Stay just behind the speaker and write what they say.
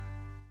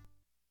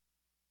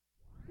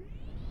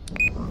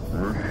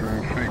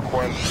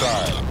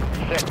start.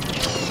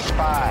 6,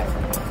 5,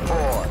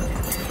 4,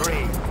 3,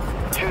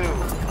 2,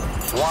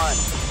 1,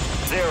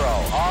 0.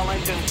 All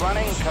engines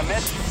running.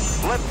 Commit.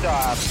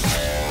 Liftoff.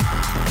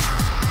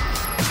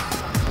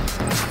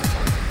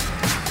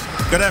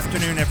 Good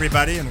afternoon,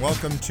 everybody, and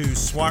welcome to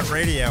SWAT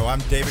Radio. I'm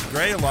David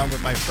Gray, along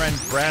with my friend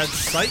Brad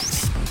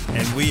Sykes,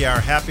 and we are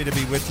happy to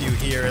be with you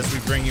here as we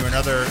bring you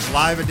another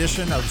live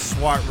edition of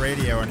SWAT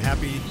Radio, and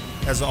happy,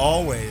 as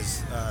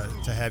always,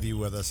 to have you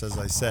with us. As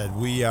I said,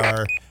 we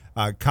are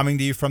coming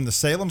to you from the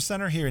Salem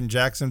Center here in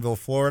Jacksonville,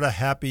 Florida.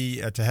 Happy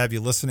to have you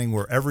listening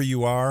wherever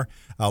you are,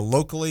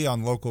 locally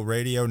on local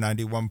radio,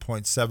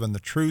 91.7 The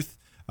Truth,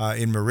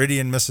 in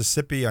Meridian,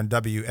 Mississippi on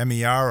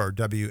WMER or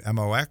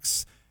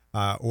WMOX,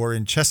 or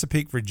in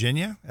Chesapeake,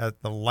 Virginia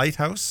at the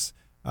Lighthouse,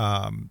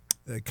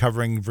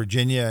 covering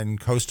Virginia and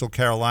coastal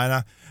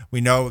Carolina.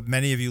 We know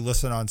many of you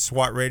listen on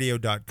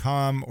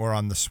SWATradio.com or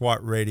on the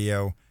SWAT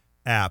Radio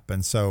app,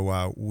 and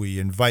so we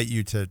invite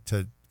you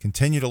to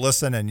continue to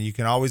listen, and you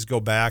can always go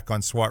back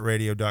on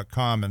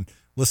SWATradio.com and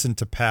listen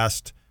to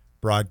past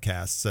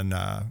broadcasts. And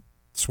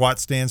SWAT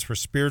stands for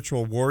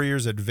Spiritual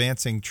Warriors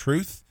Advancing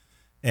Truth,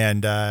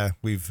 and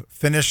we've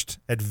finished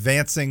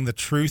advancing the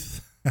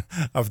truth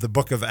of the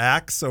book of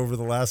Acts over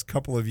the last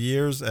couple of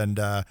years, and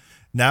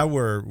now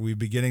we're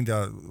beginning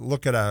to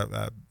look at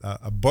a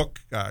book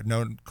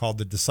called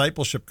the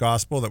Discipleship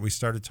Gospel that we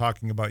started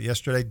talking about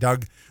yesterday.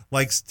 Doug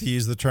likes to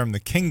use the term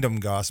the Kingdom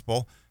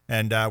Gospel,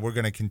 and we're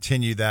going to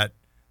continue that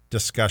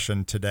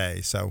discussion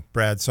today. So,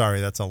 Brad, sorry,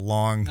 that's a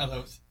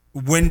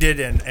long-winded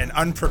and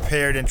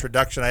unprepared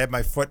introduction. I had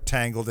my foot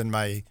tangled in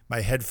my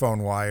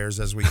headphone wires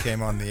as we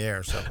came on the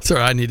air. So,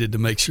 sorry, I needed to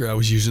make sure I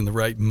was using the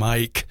right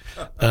mic.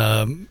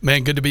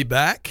 Man, good to be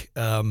back.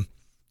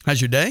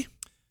 How's your day?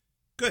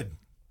 Good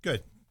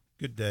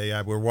day.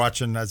 We're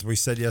watching, as we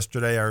said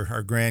yesterday,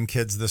 our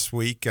grandkids this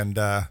week, and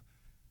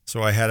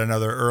so I had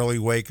another early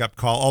wake-up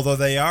call. Although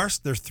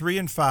they're 3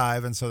 and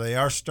 5, and so they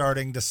are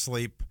starting to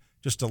sleep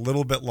just a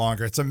little bit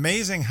longer. It's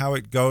amazing how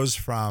it goes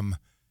from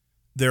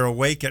they're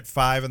awake at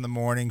 5 in the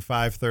morning,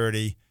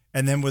 5:30,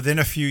 and then within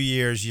a few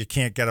years you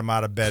can't get them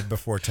out of bed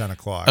before 10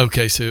 o'clock.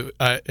 Okay, so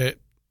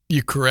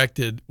you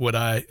corrected what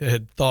I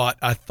had thought.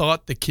 I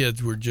thought the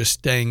kids were just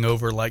staying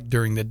over like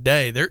during the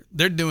day.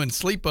 They're doing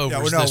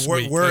sleepovers this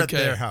week. We're at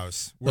their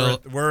house.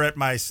 We're at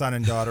my son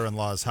and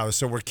daughter-in-law's house,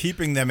 so we're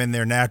keeping them in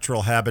their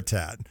natural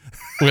habitat.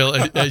 Well,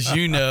 as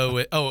you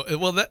know,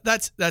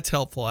 that's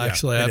helpful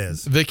actually. Yeah, it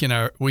is. Vicky and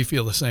I, we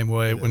feel the same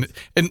way.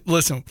 And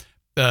listen,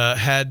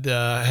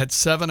 had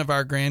 7 of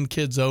our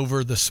grandkids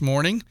over this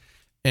morning,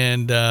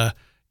 and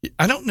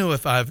I don't know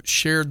if I've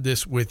shared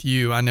this with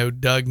you. I know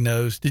Doug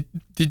knows.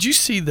 Did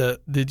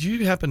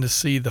you happen to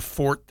see the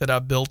fort that I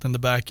built in the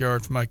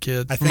backyard for my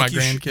kids, for my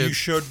grandkids? You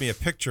showed me a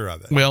picture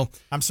of it. Well,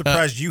 I'm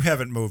surprised you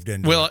haven't moved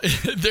into it. Well,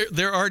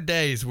 there are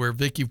days where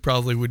Vicky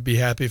probably would be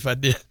happy if I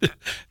did.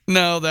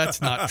 No,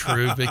 that's not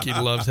true. Vicky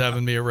loves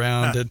having me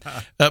around, and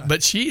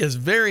but she is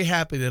very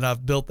happy that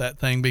I've built that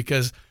thing,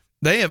 because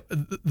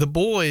the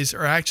boys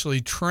are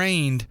actually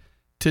trained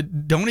to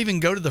don't even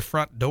go to the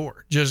front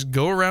door. Just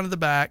go around to the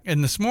back.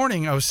 And this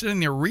morning I was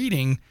sitting there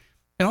reading,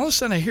 and all of a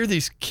sudden I hear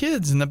these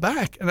kids in the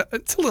back. And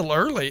it's a little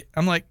early.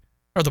 I'm like,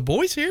 are the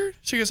boys here?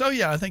 She goes, oh,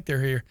 yeah, I think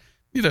they're here.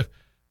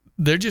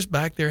 They're just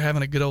back there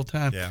having a good old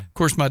time. Yeah. Of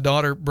course, my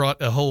daughter brought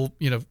a whole,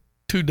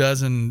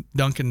 24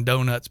 Dunkin'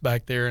 Donuts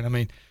back there.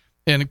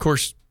 And of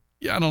course,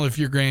 I don't know if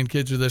your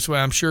grandkids are this way.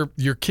 I'm sure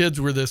your kids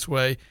were this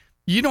way.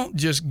 You don't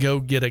just go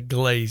get a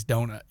glazed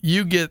donut.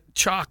 You get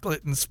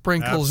chocolate and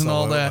sprinkles. Absolutely. And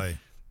all that.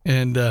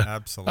 And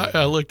Absolutely.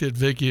 I looked at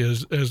Vicky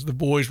as the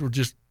boys were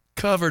just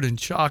covered in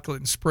chocolate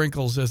and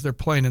sprinkles as they're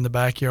playing in the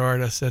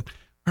backyard. I said,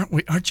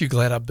 aren't you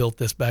glad I built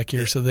this back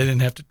here so they didn't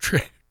have to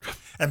trip?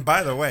 And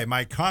by the way,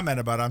 my comment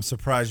about I'm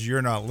surprised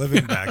you're not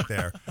living back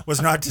there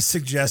was not to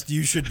suggest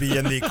you should be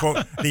in the,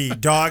 quote, the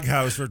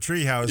doghouse or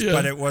treehouse,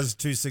 but it was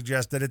to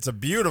suggest that it's a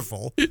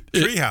beautiful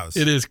treehouse.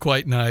 It is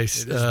quite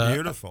nice. It is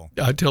beautiful.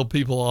 I tell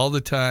people all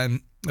the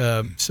time,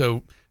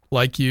 so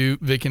like you,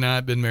 Vicky and I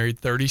have been married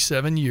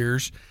 37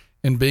 years.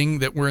 And being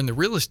that we're in the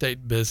real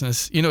estate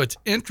business, it's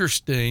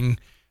interesting.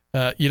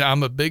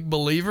 I'm a big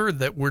believer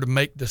that we're to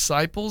make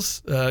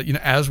disciples,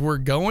 as we're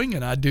going.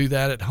 And I do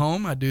that at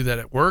home. I do that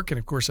at work. And,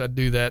 of course, I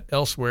do that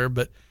elsewhere.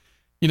 But,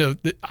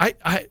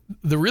 the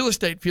real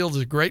estate field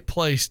is a great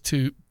place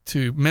to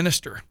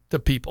minister to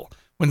people.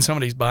 When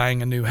somebody's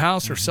buying a new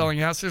house or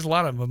selling a house, there's a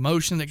lot of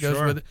emotion that goes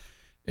with it.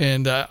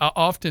 And I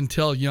often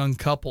tell young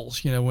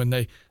couples, when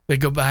they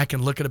go back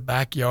and look at a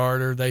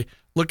backyard or they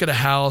look at a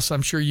house,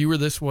 I'm sure you were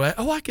this way.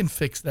 Oh, I can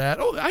fix that.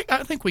 Oh,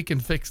 I think we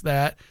can fix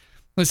that.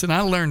 Listen,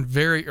 I learned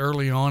very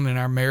early on in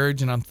our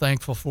marriage, and I'm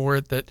thankful for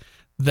it,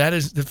 that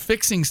is the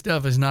fixing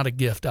stuff is not a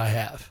gift I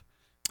have.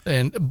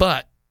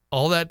 But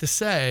all that to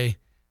say,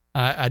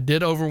 I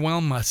did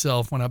overwhelm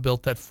myself when I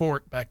built that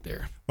fort back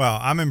there. Well,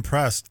 I'm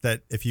impressed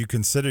that if you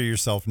consider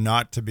yourself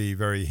not to be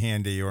very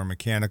handy or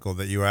mechanical,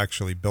 that you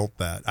actually built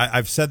that.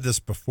 I've said this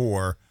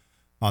before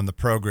on the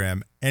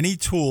program. Any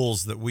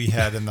tools that we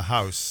had in the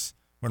house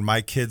when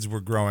my kids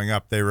were growing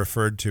up, they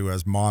referred to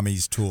as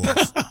mommy's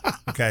tools.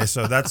 Okay,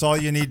 so that's all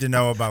you need to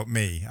know about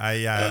me.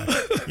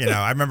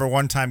 I remember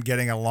one time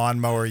getting a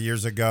lawnmower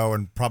years ago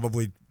and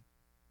probably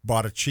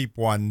bought a cheap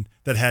one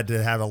that had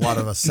to have a lot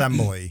of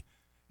assembly.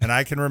 And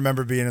I can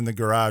remember being in the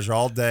garage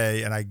all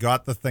day, and I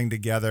got the thing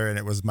together, and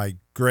it was my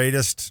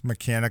greatest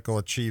mechanical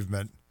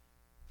achievement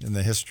in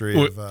the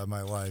history of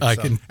my life.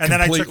 Then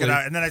I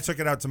took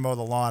it out to mow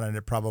the lawn, and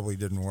it probably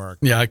didn't work.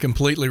 Yeah, I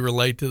completely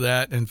relate to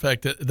that. In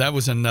fact, that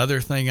was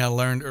another thing I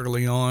learned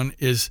early on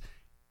is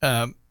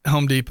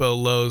Home Depot,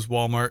 Lowe's,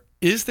 Walmart.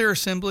 Is there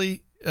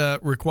assembly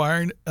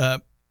required?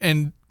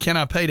 And can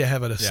I pay to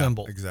have it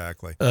assembled? Yeah,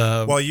 exactly.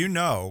 Well,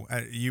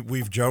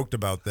 we've joked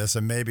about this,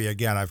 and maybe,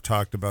 again, I've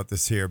talked about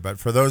this here, but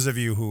for those of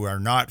you who are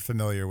not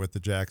familiar with the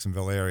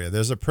Jacksonville area,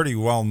 there's a pretty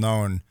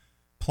well-known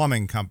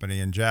plumbing company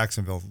in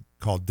Jacksonville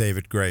called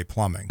David Gray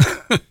Plumbing.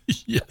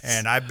 Yes.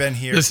 And I've been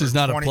here. This is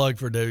not a plug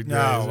for David Gray.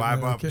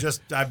 No,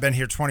 I've been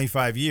here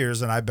 25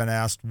 years, and I've been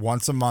asked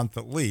once a month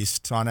at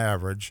least, on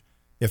average,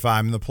 if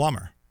I'm the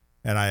plumber.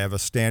 And I have a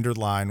standard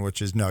line,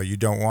 which is, no, you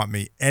don't want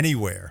me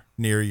anywhere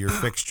near your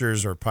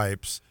fixtures or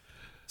pipes.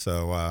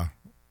 So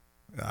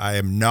I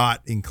am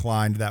not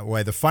inclined that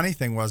way. The funny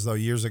thing was, though,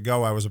 years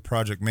ago, I was a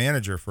project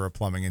manager for a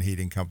plumbing and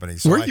heating company.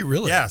 So Were you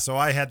really? Yeah. So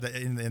I had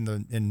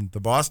in the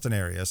Boston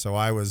area. So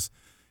I was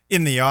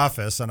in the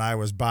office, and I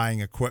was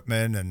buying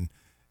equipment and,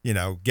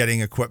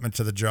 getting equipment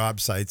to the job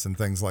sites and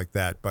things like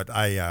that. But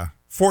I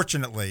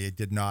fortunately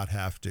did not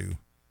have to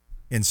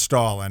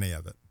install any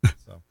of it.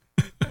 So.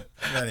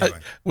 Anyway.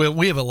 Well,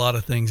 we have a lot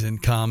of things in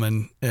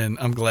common, and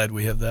I'm glad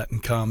we have that in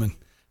common.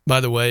 By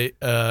the way,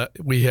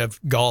 we have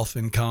golf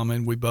in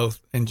common. We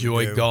both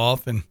enjoy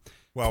golf. And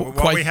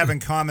what we have in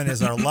common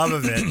is our love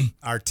of it.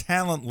 Our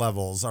talent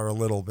levels are a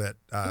little bit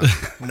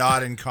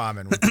not in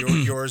common,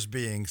 with yours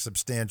being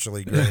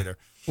substantially greater.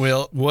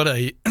 Well, what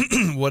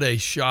a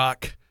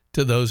shock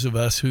to those of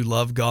us who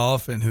love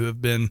golf and who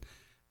have been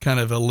kind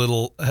of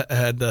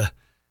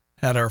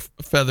had our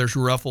feathers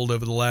ruffled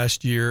over the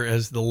last year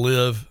as the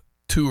LIV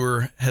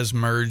Tour has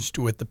merged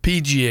with the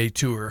PGA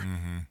Tour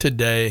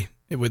today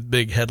with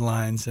big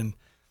headlines, and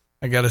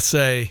I got to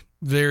say,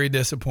 very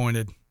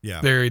disappointed.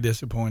 Yeah, very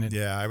disappointed.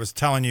 Yeah, I was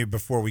telling you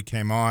before we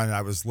came on,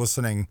 I was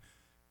listening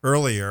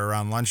earlier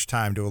around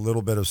lunchtime to a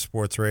little bit of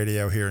sports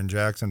radio here in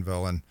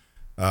Jacksonville, and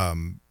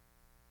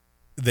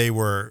they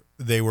were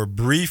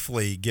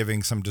briefly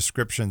giving some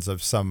descriptions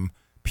of some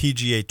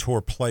PGA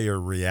Tour player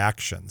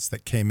reactions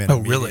that came in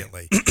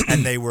immediately, really?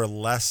 And they were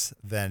less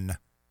than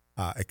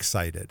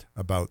excited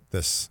about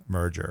this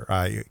merger.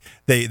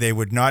 They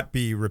would not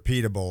be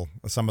repeatable,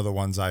 some of the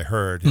ones I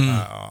heard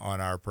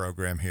on our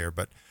program here.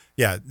 But,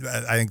 yeah,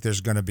 I think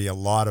there's going to be a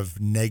lot of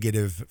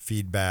negative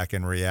feedback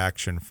and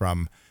reaction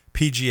from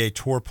PGA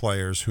Tour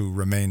players who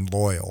remain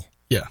loyal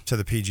to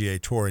the PGA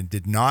Tour and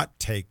did not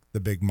take the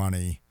big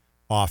money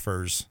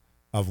offers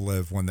of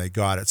LIV when they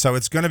got it. So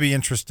it's going to be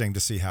interesting to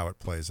see how it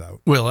plays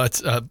out. Well,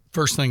 that's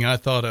first thing I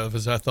thought of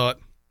is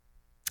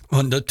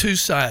on the two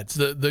sides,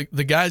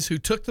 the guys who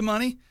took the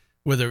money,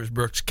 whether it was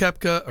Brooks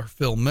Koepka or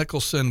Phil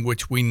Mickelson,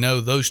 which we know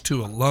those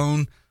two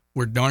alone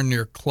were darn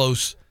near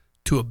close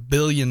to $1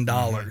 billion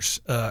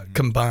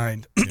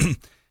combined.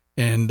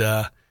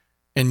 Yeah.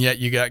 And yet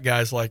you got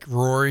guys like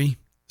Rory,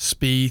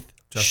 Spieth,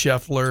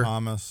 Scheffler,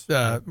 Thomas,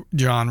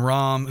 John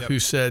Rahm, who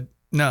said,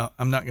 no,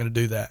 I'm not going to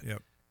do that.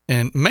 Yep.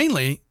 And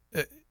mainly,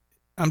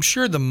 I'm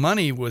sure the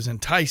money was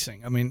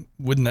enticing. I mean,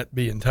 wouldn't that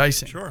be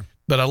enticing? Sure.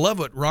 But I love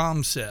what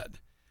Rahm said.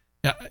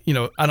 Now,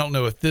 I don't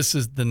know if this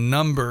is the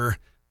number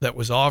that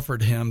was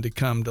offered him to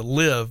come to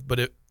LIV,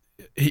 but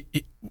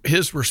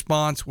his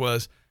response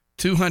was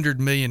 $200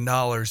 million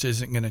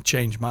isn't going to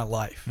change my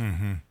life.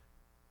 Mm-hmm.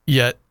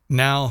 Yet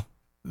now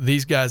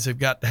these guys have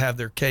got to have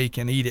their cake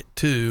and eat it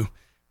too.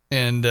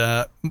 And,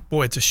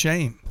 boy, it's a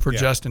shame for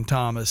Justin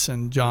Thomas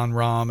and John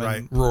Rahm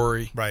and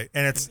Rory. Right.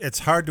 And it's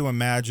hard to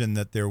imagine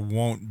that there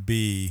won't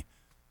be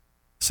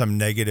some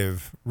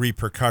negative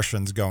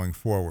repercussions going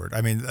forward.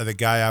 I mean, the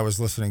guy I was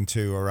listening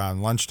to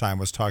around lunchtime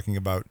was talking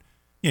about,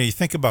 you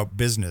think about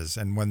business,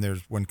 and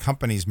when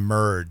companies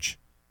merge,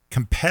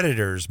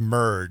 competitors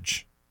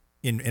merge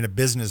in a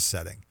business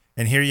setting.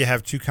 And here you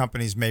have two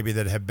companies maybe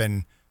that have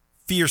been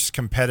fierce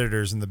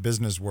competitors in the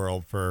business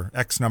world for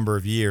X number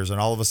of years, and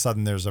all of a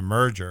sudden there's a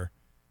merger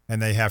and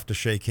they have to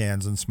shake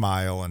hands and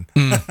smile. And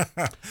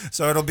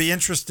so it'll be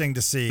interesting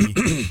to see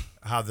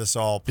how this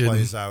all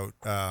plays out.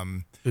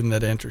 Isn't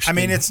that interesting? I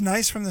mean, it's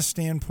nice from the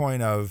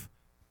standpoint of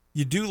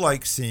you do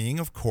like seeing,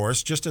 of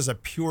course, just as a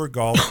pure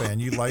golf fan,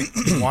 you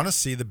want to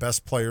see the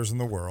best players in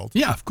the world.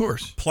 Yeah, of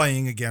course.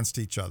 Playing against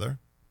each other.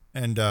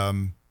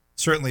 And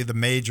certainly the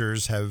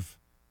majors have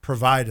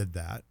provided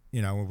that,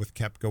 with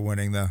Koepka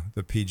winning the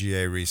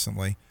PGA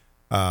recently.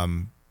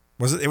 It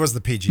was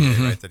the PGA,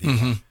 right, that he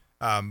won.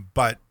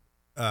 But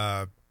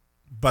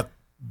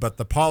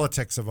the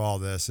politics of all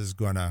this is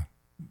going to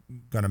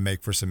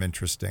make for some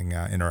interesting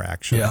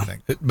interaction, I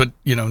think. But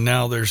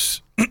now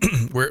there's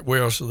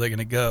where else are they going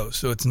to go?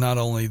 So it's not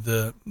only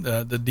the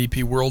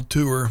DP World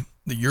Tour,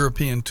 the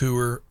European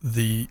Tour,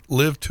 the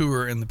LIV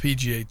Tour, and the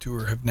PGA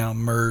Tour have now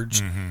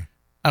merged.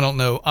 I don't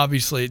know.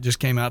 Obviously, it just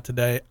came out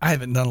today. I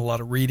haven't done a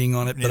lot of reading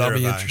on it, but I'll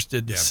be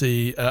interested to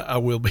see. I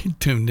will be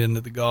tuned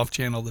into the Golf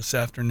Channel this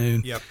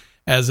afternoon. Yep.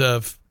 As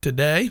of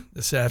today,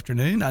 this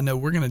afternoon, I know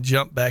we're going to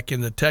jump back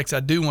into text. I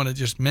do want to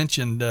just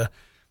mention June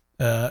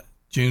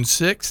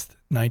 6th,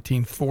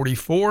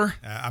 1944.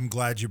 I'm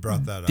glad you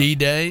brought that up.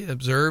 D-Day,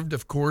 observed,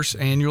 of course,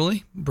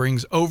 annually,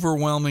 brings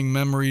overwhelming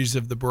memories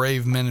of the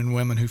brave men and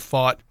women who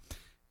fought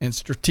and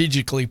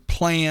strategically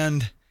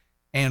planned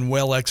and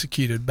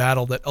well-executed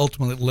battle that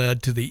ultimately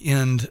led to the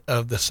end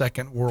of the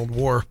Second World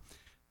War.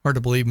 Hard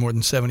to believe, more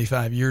than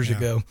 75 years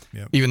ago,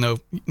 even though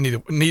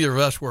neither of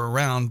us were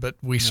around, but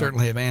we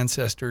certainly have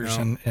ancestors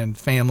and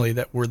family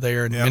that were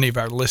there, and many of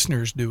our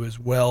listeners do as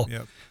well.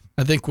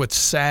 I think what's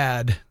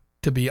sad,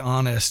 to be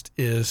honest,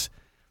 is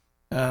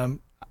I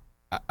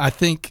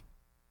think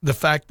the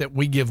fact that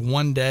we give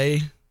one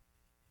day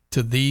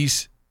to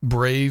these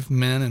brave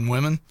men and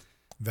women.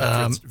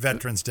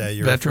 Veterans Day,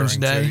 you're Veterans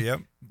referring Day, to,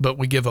 but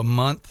we give a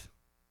month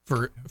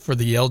for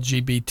the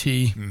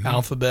LGBT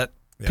alphabet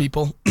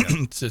people.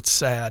 It's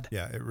sad.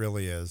 Yeah, it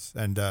really is.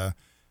 And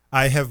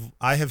I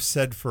have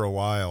said for a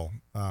while,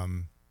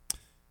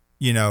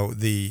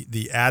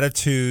 the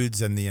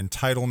attitudes and the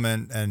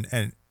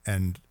entitlement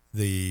and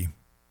the,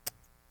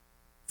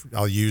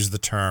 I'll use the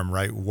term,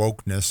 right,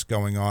 wokeness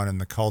going on in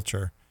the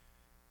culture,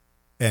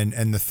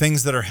 and the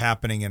things that are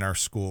happening in our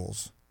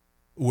schools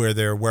where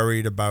they're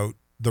worried about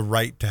the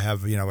right to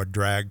have, a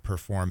drag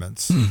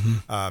performance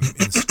in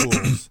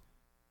schools.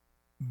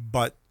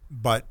 But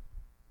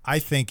I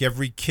think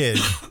every kid,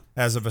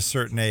 as of a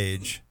certain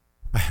age,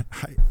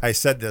 I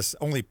said this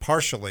only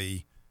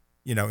partially,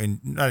 not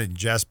in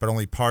jest, but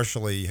only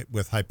partially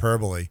with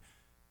hyperbole,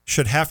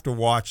 should have to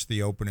watch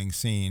the opening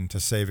scene to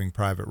Saving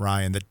Private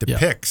Ryan that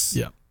depicts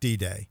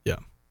D-Day. Yeah.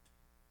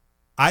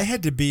 I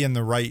had to be in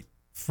the right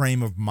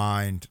frame of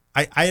mind.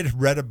 I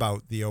had read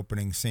about the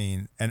opening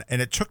scene, and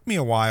it took me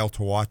a while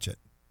to watch it.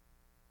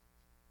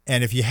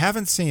 And if you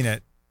haven't seen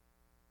it,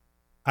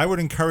 I would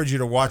encourage you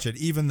to watch it,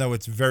 even though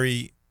it's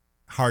very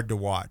hard to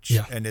watch.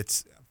 And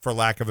it's, for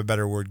lack of a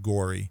better word,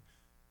 gory.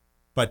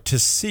 But to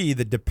see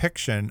the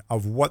depiction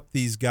of what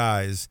these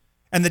guys,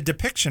 and the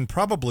depiction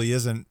probably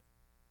isn't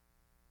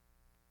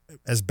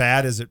as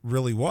bad as it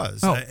really was.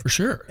 Oh, for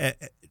sure.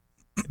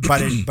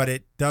 But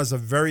it does a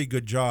very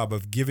good job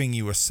of giving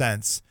you a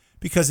sense,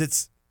 because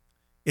it's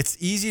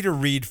easy to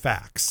read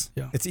facts.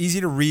 It's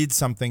easy to read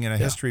something in a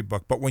history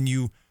book, but when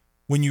you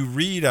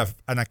read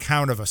an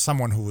account of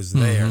someone who was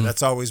there,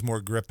 that's always more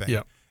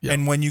gripping.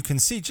 And when you can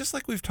see, just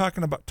like we've talked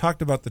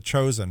about The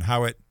Chosen,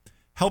 how it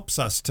helps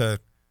us to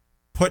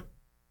put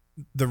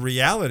the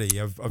reality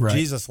of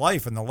Jesus'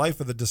 life and the life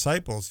of the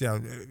disciples,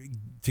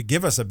 to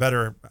give us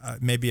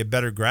maybe a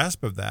better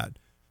grasp of that.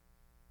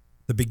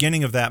 The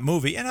beginning of that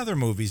movie, and other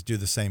movies do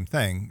the same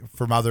thing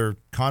from other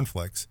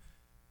conflicts.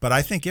 But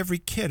I think every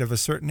kid of a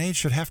certain age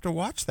should have to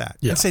watch that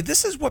and say,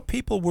 this is what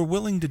people were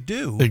willing to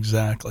do.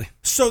 Exactly.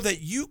 So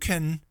that you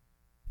can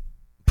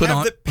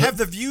have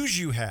the views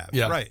you have.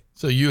 Yeah. Right.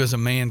 So you as a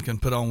man can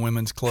put on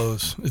women's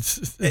clothes.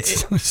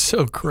 It's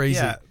so crazy.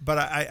 Yeah. But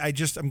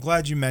I'm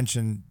glad you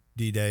mentioned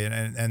D-Day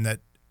and that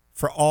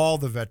for all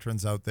the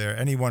veterans out there,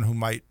 anyone who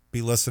might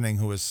be listening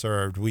who has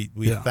served, we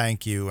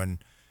thank you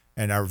and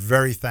are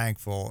very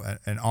thankful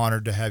and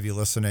honored to have you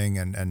listening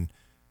and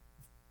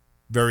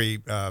very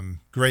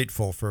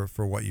grateful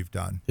for what you've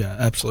done. Yeah,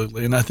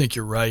 absolutely. And I think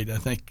you're right. I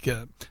think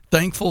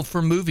thankful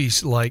for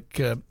movies like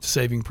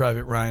Saving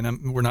Private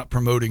Ryan. We're not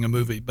promoting a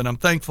movie, but I'm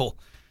thankful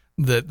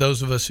that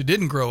those of us who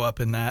didn't grow up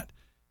in that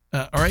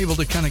are able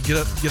to kind of get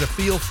a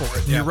feel for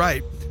it. And you're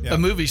right. Yeah. A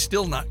movie's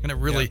still not going to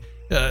really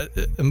a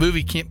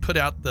movie can't put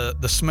out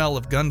the smell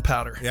of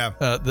gunpowder. Yeah.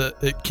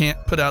 It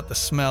can't put out the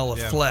smell of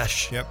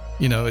flesh. Yep.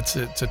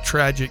 It's a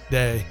tragic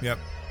day. Yep.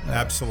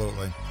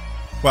 Absolutely.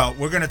 Well,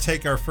 we're going to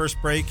take our first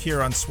break here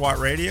on SWAT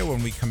Radio.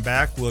 When we come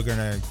back, we're going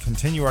to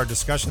continue our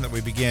discussion that we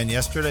began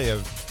yesterday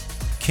of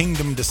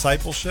kingdom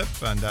discipleship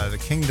and the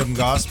kingdom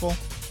gospel.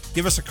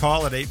 Give us a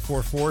call at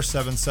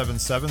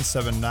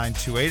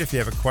 844-777-7928 if you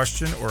have a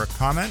question or a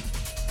comment,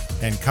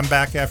 and come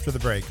back after the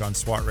break on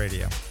SWAT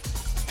Radio.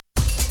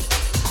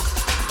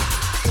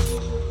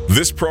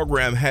 This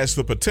program has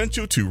the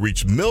potential to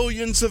reach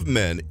millions of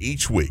men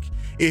each week.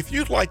 If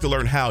you'd like to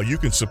learn how you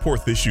can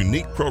support this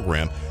unique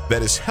program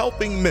that is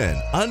helping men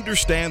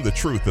understand the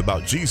truth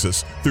about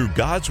Jesus through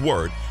God's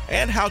Word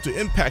and how to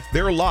impact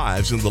their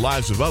lives and the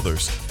lives of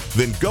others,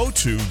 then go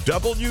to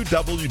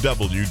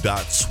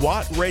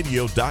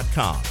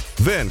www.swatradio.com.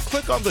 Then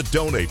click on the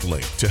donate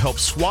link to help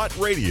SWAT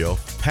Radio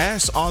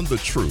pass on the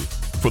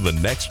truth for the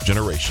next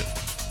generation.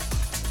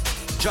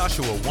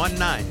 Joshua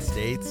 1:9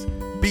 states,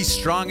 "Be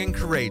strong and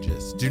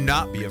courageous. Do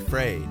not be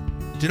afraid.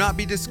 Do not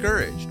be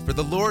discouraged, for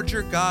the Lord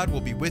your God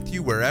will be with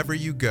you wherever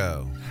you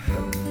go."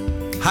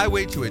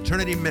 Highway to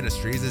Eternity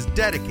Ministries is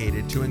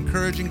dedicated to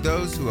encouraging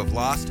those who have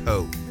lost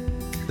hope.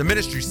 The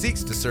ministry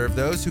seeks to serve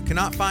those who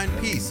cannot find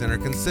peace and are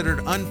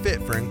considered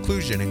unfit for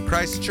inclusion in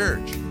Christ's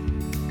church.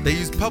 They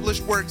use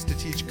published works to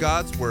teach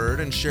God's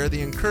Word and share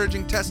the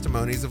encouraging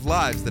testimonies of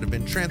lives that have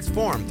been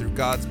transformed through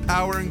God's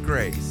power and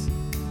grace.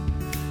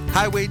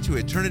 Highway to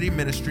Eternity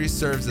Ministry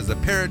serves as a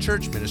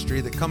parachurch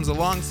ministry that comes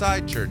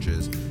alongside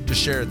churches to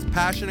share its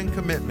passion and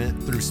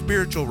commitment through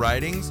spiritual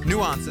writings,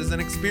 nuances, and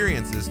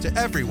experiences to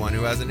everyone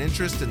who has an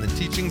interest in the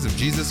teachings of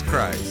Jesus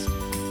Christ.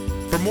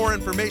 For more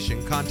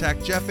information,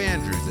 contact Jeff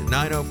Andrews at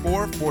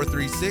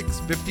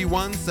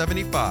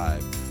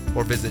 904-436-5175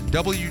 or visit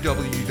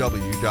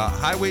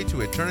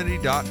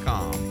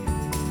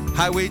www.highwaytoeternity.com.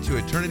 Highway to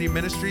Eternity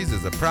Ministries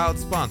is a proud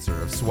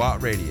sponsor of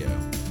SWAT Radio.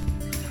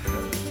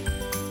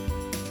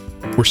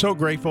 We're so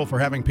grateful for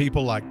having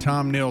people like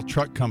Tom Neal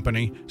Truck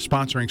Company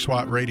sponsoring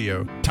SWAT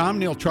Radio. Tom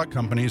Neal Truck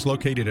Company is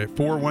located at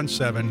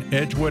 417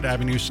 Edgewood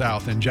Avenue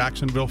South in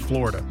Jacksonville,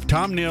 Florida.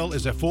 Tom Neal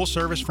is a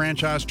full-service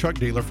franchise truck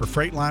dealer for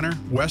Freightliner,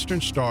 Western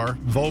Star,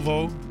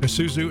 Volvo,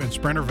 Isuzu, and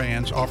Sprinter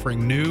vans,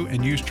 offering new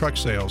and used truck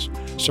sales,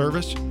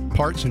 service,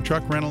 parts, and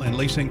truck rental and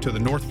leasing to the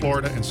North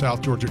Florida and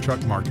South Georgia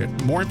truck market.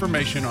 More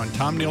information on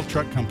Tom Neal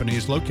Truck Company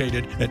is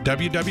located at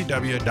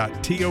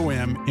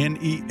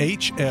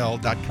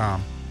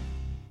www.tomnehl.com.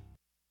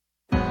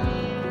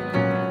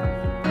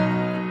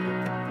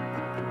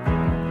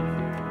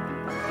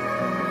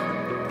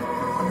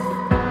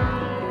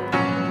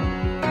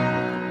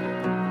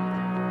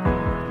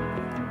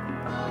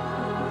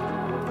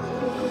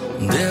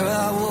 There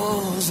I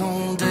was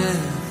on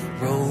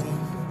death row,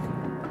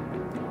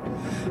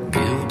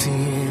 guilty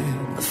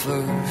in the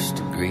first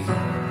degree,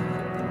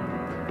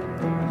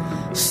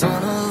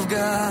 Son of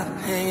God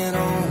hanging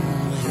on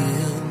a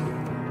hill.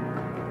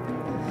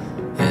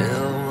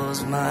 Hell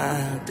was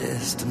my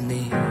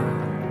destiny.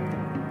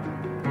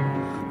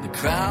 The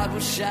crowd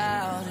was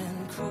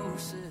shouting,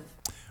 crucify.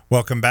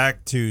 Welcome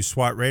back to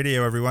SWAT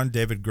Radio, everyone.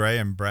 David Gray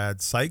and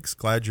Brad Sykes.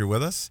 Glad you're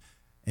with us.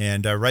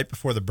 And right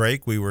before the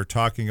break, we were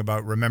talking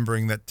about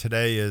remembering that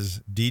today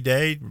is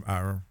D-Day,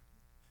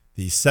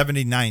 the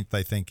 79th,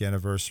 I think,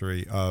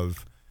 anniversary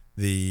of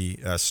the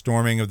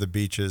storming of the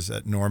beaches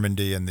at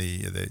Normandy and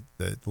the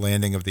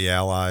landing of the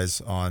Allies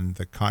on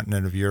the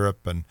continent of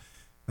Europe. And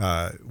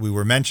we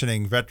were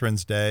mentioning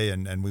Veterans Day,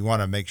 and we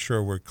want to make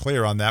sure we're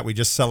clear on that. We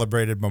just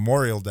celebrated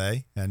Memorial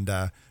Day, and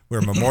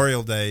where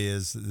Memorial Day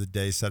is the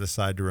day set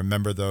aside to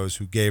remember those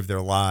who gave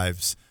their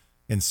lives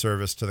in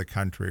service to the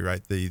country,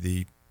 right?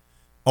 The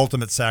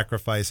ultimate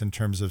sacrifice in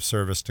terms of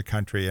service to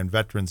country, and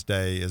Veterans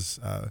Day is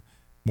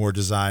more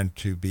designed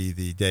to be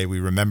the day we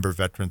remember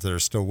veterans that are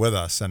still with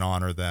us and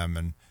honor them.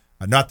 And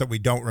not that we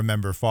don't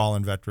remember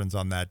fallen veterans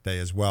on that day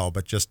as well,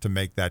 but just to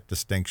make that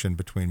distinction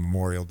between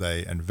Memorial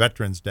Day and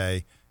Veterans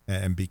Day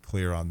and be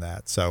clear on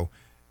that. So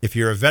if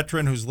you're a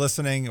veteran who's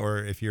listening, or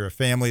if you're a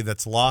family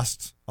that's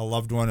lost a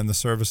loved one in the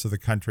service of the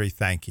country,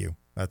 thank you.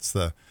 That's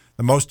the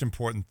most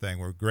important thing.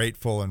 We're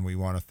grateful, and we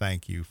want to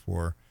thank you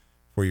for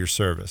your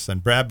service.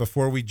 And Brad,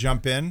 before we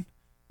jump in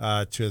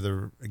to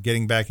the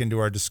getting back into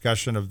our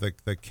discussion of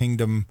the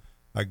kingdom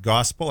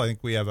gospel, I think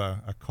we have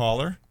a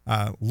caller.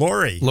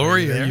 Lori.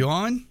 Lori, are you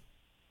on?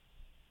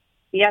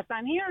 Yes,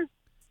 I'm here.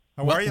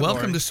 How are you,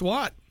 Welcome Lori? to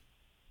SWAT.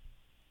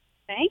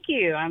 Thank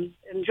you. I'm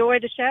enjoy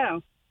the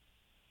show.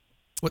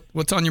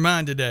 What's on your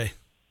mind today?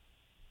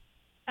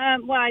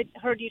 Well, I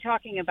heard you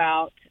talking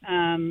about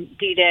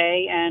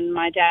D-Day, and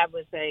my dad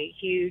was a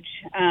huge,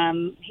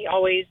 he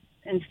always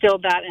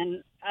instilled that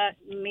in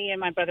me and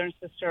my brother and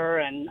sister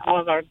and all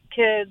of our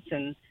kids,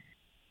 and,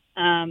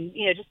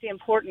 just the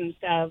importance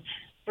of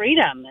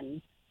freedom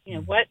and,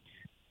 what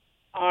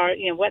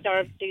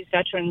these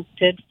veterans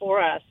did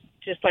for us,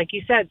 just like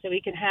you said, so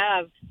we can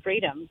have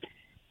freedom.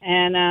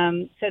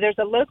 And so there's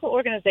a local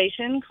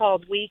organization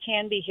called We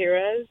Can Be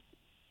Heroes.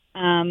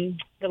 The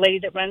lady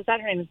that runs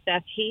that, her name is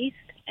Beth Heath,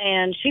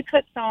 and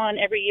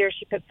every year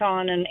she puts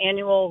on an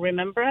annual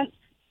remembrance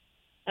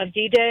of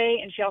D-Day,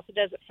 and she also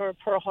does it for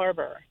Pearl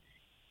Harbor.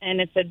 And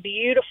it's a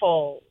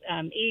beautiful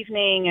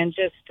evening and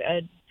just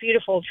a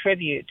beautiful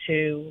tribute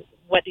to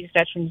what these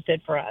veterans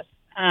did for us.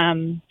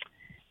 I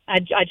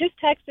just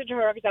texted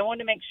her because I wanted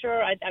to make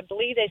sure. I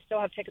believe they still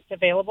have tickets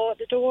available at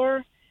the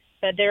door,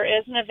 but there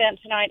is an event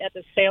tonight at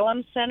the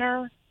Salem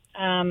Center,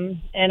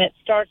 and it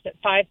starts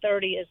at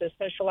 5:30 is a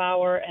social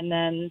hour, and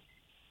then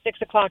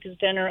 6 o'clock is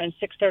dinner, and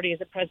 6:30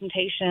 is a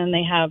presentation.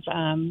 They have,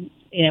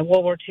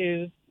 World War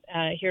II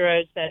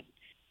heroes that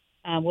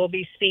will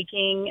be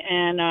speaking,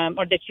 and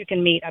or that you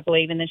can meet, I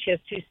believe, and then she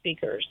has two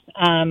speakers.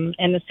 And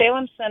the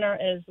Salem Center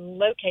is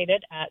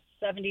located at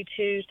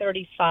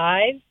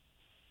 7235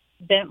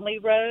 Bentley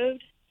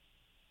Road.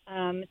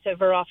 It's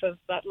over off of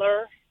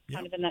Butler,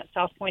 kind of in that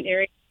South Point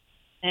area.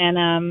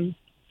 And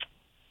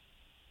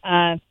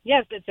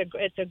yes, it's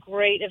a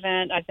great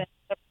event. I've been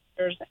several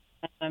years.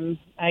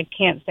 I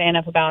can't say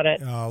enough about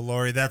it. Oh,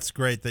 Lori, that's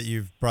great that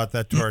you've brought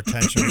that to our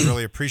attention. We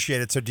really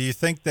appreciate it. So do you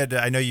think that,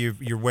 I know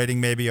you're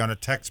waiting maybe on a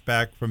text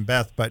back from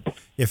Beth, but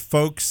if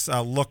folks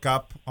look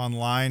up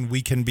online,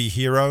 We Can Be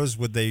Heroes,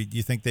 do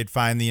you think they'd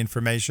find the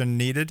information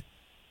needed?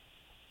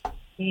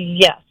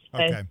 Yes.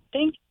 Okay. I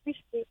think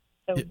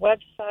the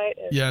website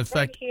is in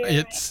fact,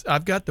 here.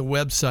 I've got the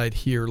website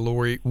here,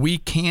 Lori.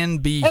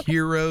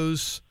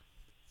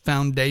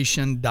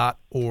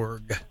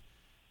 WeCanBeHeroesFoundation.org.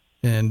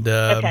 And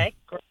okay,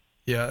 great.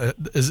 yeah,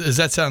 does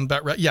that sound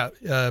about right? Yeah.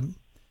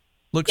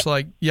 looks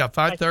like,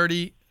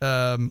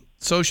 5:30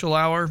 social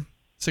hour,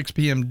 6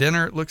 p.m.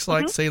 dinner, it looks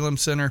like, Salem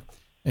Center,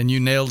 and you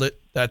nailed it.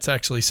 That's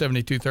actually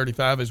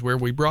 7235 is where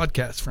we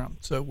broadcast from.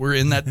 So we're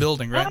in that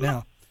building right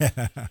now.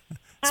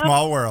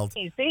 Small world.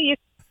 See,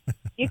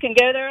 you can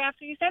go there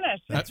after you finish.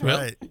 That's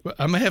right.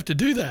 I'm going to have to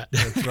do that.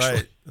 That's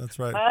right. That's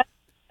right.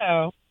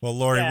 Well,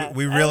 Lori,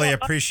 we really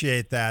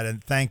appreciate that,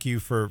 and thank you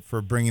for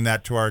bringing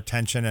that to our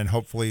attention, and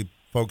hopefully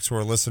folks who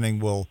are listening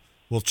will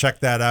check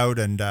that out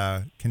and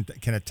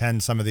can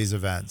attend some of these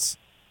events.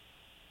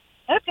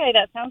 Okay,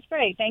 that sounds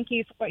great. Thank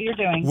you for what you're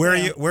doing. Where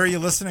are you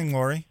listening,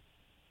 Lori?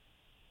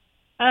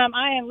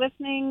 I am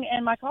listening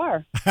in my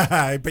car.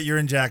 But you're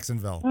in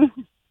Jacksonville.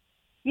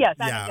 Yes,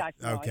 I'm in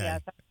Jacksonville. Okay.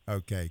 Yes.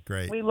 Okay,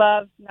 great. We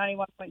love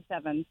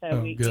 91.7,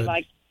 so we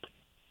like.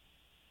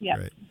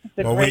 Yeah.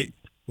 Great.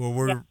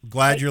 We're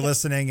glad you're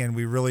listening, and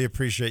we really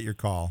appreciate your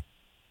call.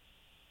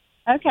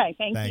 Okay,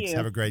 thanks. Thanks.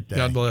 Have a great day.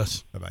 God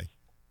bless. Bye-bye.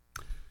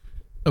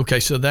 Okay,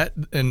 so that,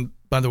 and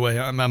by the way,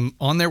 I'm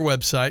on their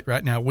website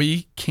right now,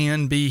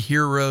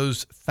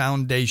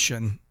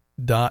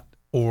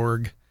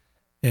 wecanbeheroesfoundation.org.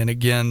 And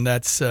again,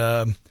 that's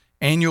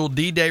annual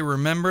D-Day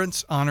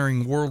remembrance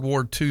honoring World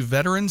War II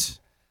veterans.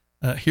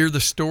 Hear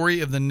the story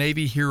of the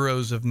Navy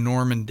heroes of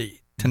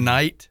Normandy.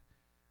 Tonight,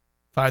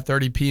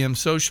 5:30 p.m.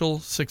 social,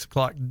 6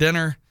 o'clock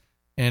dinner,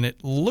 and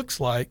it looks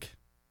like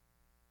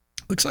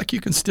you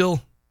can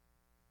still,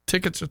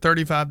 tickets are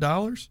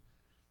 $35.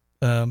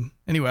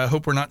 Anyway, I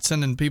hope we're not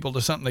sending people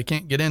to something they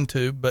can't get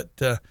into, but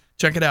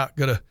check it out.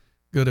 Go to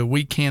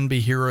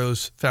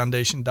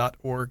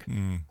wecanbeheroesfoundation.org.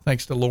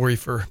 Thanks to Lori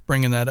for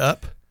bringing that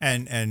up.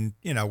 And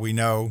we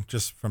know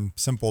just from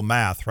simple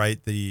math,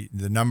 right? The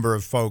number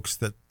of folks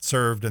that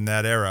served in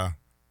that era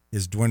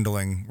is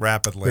dwindling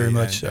rapidly. Very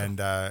much so. And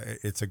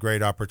it's a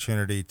great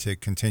opportunity to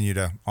continue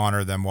to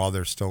honor them while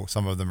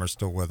some of them are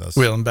still with us.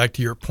 Well, and back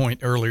to your point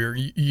earlier,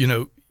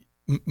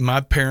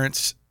 my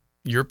parents,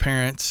 your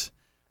parents,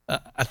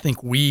 I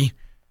think we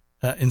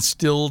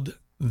instilled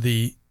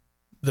the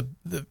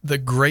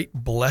great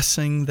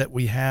blessing that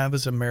we have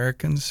as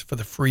Americans for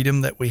the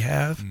freedom that we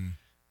have.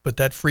 But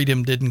that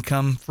freedom didn't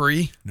come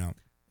free. No.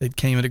 It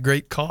came at a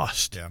great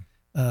cost. Yeah.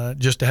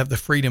 Just to have the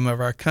freedom of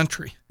our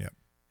country. Yeah.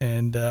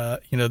 And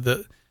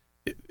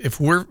if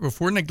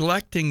we're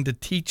neglecting to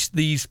teach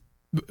these,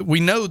 we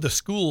know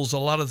a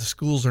lot of the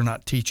schools are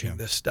not teaching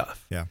this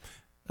stuff. Yeah.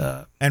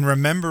 And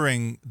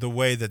remembering the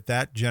way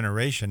that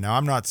generation. Now,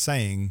 I'm not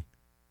saying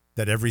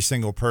that every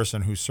single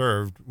person who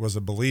served was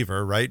a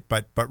believer, right?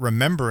 But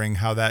remembering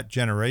how that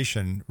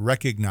generation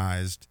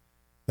recognized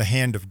the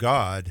hand of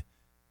God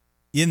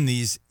when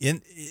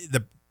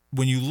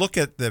you look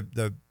at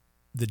the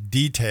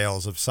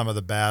details of some of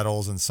the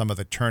battles and some of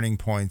the turning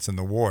points in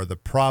the war, the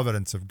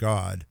providence of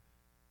God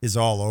is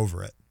all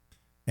over it.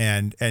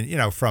 And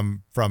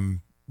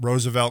from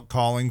Roosevelt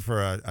calling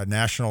for a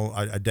national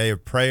day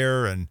of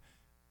prayer, and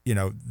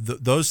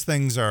those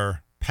things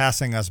are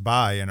passing us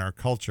by in our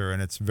culture,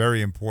 and it's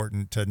very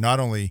important to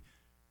not only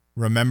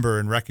remember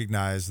and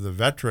recognize the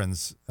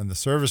veterans and the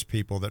service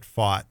people that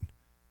fought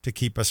to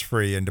keep us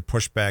free and to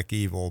push back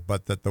evil,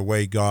 but that the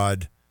way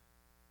God's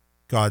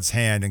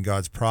hand and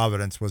God's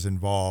providence was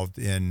involved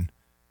in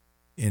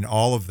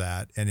all of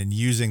that, and in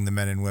using the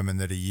men and women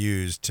that He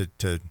used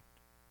to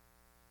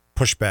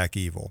push back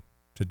evil,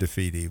 to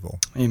defeat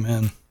evil.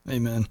 Amen.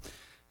 Amen.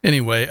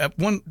 Anyway,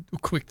 one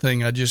quick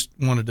thing, I just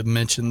wanted to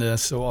mention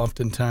this. So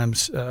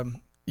oftentimes,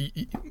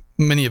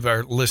 many of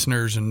our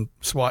listeners and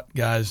SWAT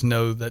guys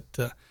know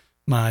that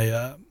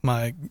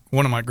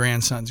one of my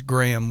grandsons,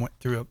 Graham, went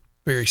through a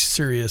very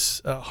serious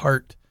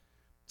heart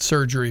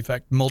surgery. In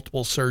fact,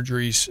 multiple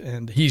surgeries,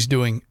 and he's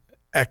doing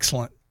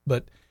excellent.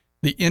 But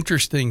the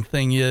interesting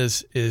thing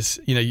is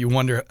you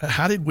wonder,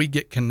 how did we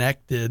get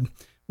connected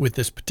with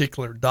this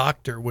particular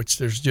doctor? Which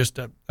there's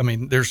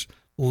there's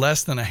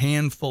less than a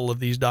handful of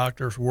these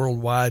doctors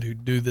worldwide who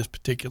do this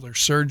particular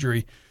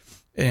surgery,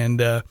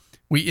 and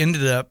we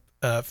ended up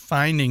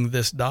finding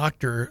this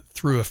doctor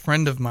through a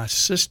friend of my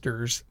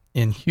sister's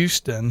in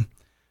Houston,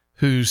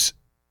 whose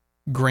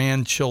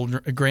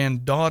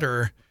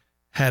granddaughter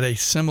had a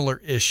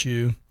similar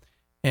issue,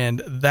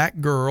 and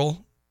that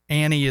girl,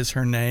 Annie is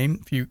her name,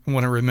 if you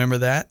want to remember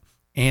that,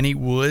 Annie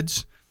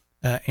Woods.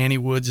 Annie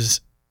Woods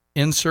is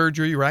in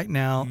surgery right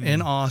now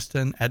in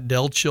Austin at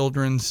Dell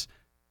Children's.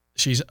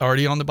 She's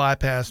already on the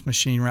bypass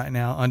machine right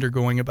now,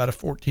 undergoing about a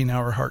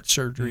 14-hour heart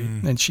surgery,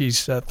 and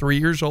she's 3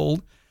 years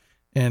old.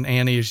 And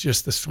Annie is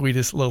just the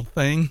sweetest little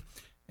thing.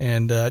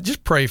 And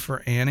just pray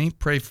for Annie.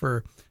 Pray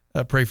for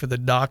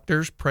the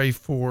doctors. Pray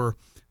for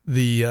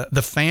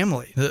the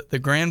family, the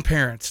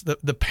grandparents,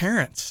 the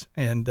parents.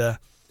 And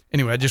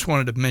anyway, I just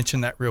wanted to mention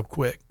that real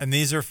quick. And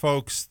these are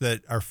folks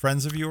that are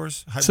friends of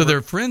yours? So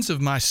they're friends of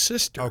my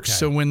sister. Okay.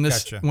 So when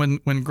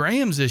when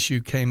Graham's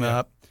issue came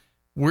up,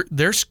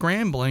 they're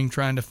scrambling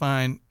trying to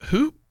find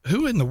who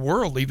in the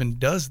world even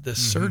does this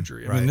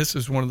surgery. I mean, this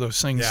is one of those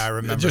things. Yeah, I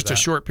remember just a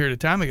short period of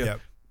time ago.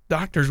 Yep.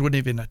 Doctors wouldn't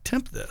even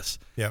attempt this.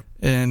 Yep.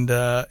 And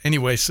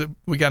anyway, so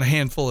we got a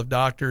handful of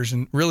doctors,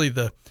 and really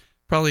the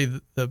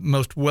probably the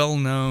most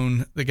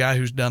well-known, the guy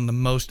who's done the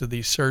most of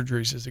these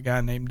surgeries is a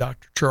guy named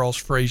Dr. Charles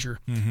Frazier.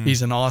 Mm-hmm.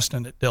 He's in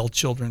Austin at Dell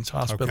Children's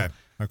Hospital.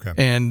 Okay.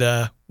 And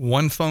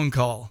one phone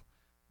call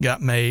got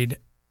made.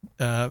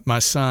 My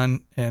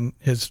son and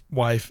his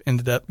wife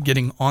ended up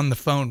getting on the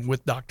phone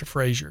with Dr.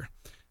 Frazier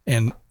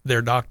and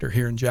their doctor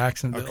here in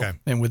Jacksonville. Okay.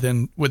 And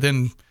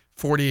within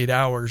 48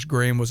 hours,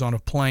 Graham was on a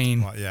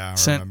plane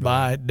sent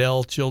by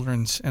Dell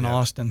Children's in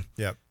Austin.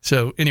 Yep.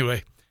 So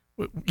anyway,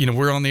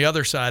 we're on the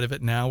other side of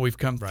it now. We've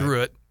come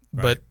through it.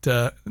 Right.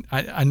 But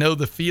I know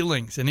the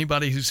feelings.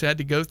 Anybody who's had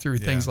to go through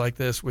things like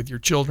this with your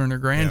children or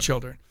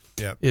grandchildren,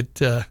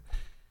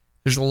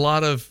 there's a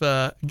lot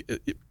of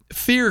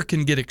fear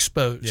can get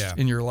exposed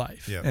in your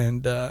life. Yep.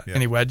 And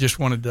anyway, I just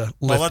wanted to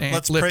lift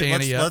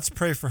Annie up. Let's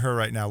pray for her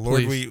right now.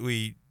 Lord,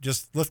 we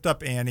just lift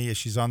up Annie as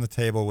she's on the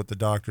table with the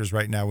doctors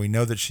right now. We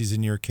know that she's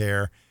in your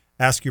care.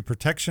 Ask your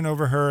protection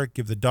over her.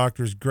 Give the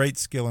doctors great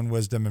skill and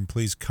wisdom, and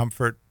please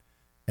comfort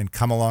and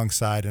come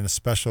alongside in a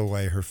special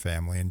way her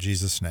family. In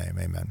Jesus' name,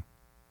 amen.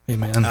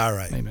 Amen. All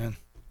right. Amen.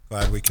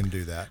 Glad we can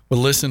do that.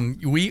 Well, listen,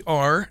 we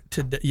are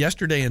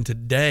yesterday and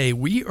today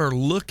we are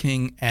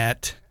looking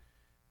at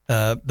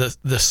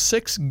the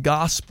 6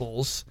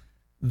 Gospels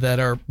that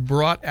are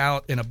brought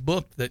out in a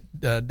book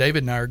that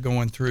David and I are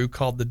going through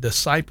called the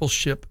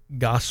Discipleship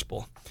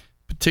Gospel.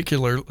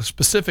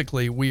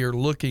 Specifically, we are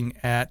looking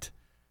at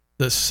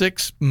the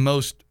 6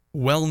 most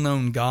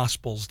well-known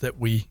Gospels that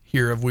we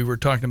hear of. We were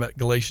talking about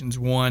Galatians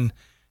 1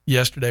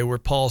 yesterday, where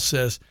Paul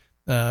says,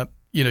 if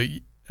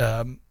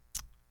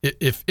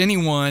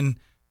anyone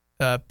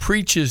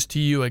preaches to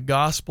you a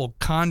gospel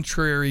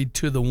contrary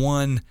to the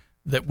one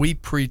that we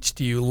preach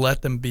to you,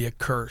 let them be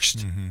accursed.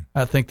 Mm-hmm.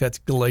 I think that's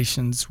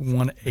Galatians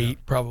 1:8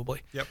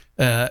 probably. Yep.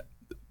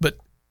 But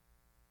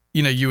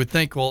you would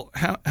think, well,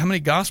 how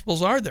many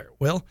gospels are there?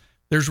 Well,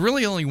 there's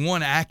really only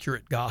one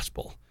accurate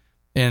gospel,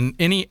 and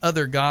any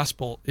other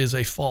gospel is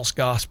a false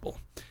gospel.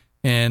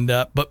 And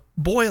but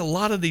boy, a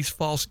lot of these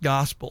false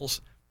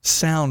gospels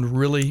sound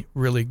really,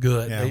 really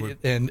good. Yeah,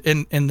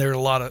 and there are a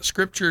lot of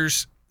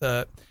scriptures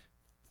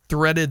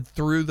threaded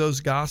through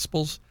those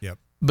gospels. Yep.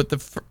 But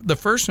the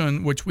first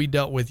one, which we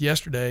dealt with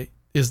yesterday,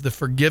 is the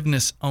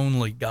forgiveness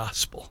only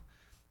gospel,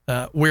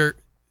 where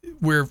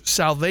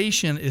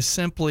salvation is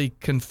simply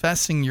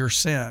confessing your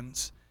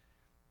sins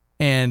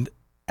and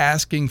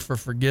asking for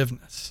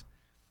forgiveness.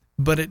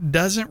 But it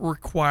doesn't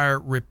require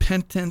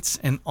repentance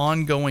and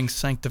ongoing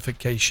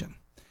sanctification.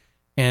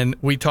 And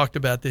we talked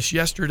about this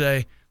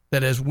yesterday,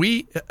 that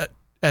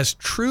as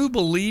true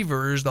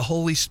believers, the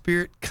Holy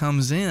Spirit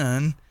comes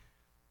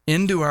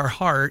into our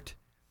heart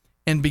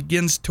and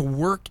begins to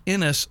work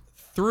in us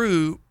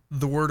through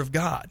the Word of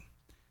God.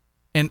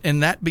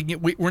 And that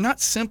we're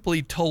not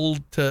simply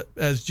told to,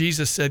 as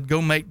Jesus said,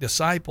 go make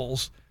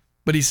disciples,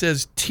 but he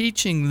says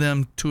teaching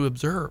them to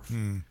observe.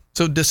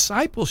 So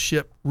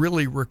discipleship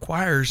really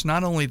requires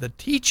not only the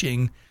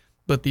teaching,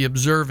 but the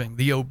observing,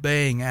 the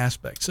obeying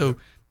aspect. So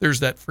there's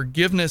that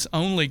forgiveness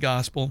only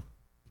gospel.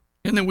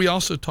 And then we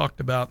also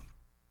talked about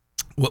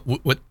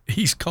what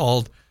he's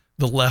called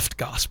the left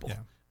gospel. Yeah.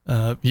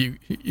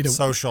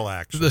 Social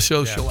action. The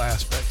social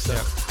aspect. So.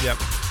 Yep.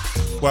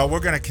 Well,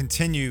 we're going to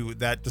continue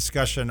that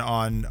discussion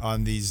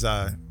on these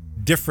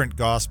different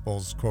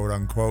gospels, quote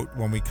unquote,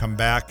 when we come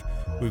back.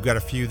 We've got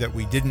a few that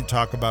we didn't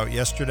talk about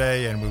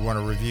yesterday, and we want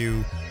to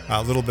review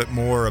a little bit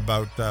more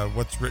about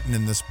what's written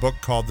in this book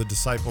called the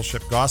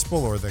Discipleship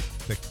Gospel, or the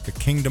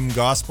Kingdom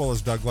Gospel,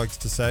 as Doug likes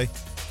to say.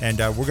 And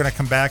we're going to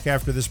come back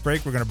after this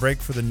break. We're going to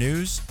break for the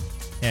news,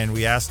 and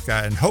we ask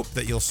and hope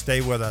that you'll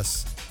stay with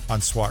us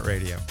on SWAT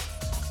Radio.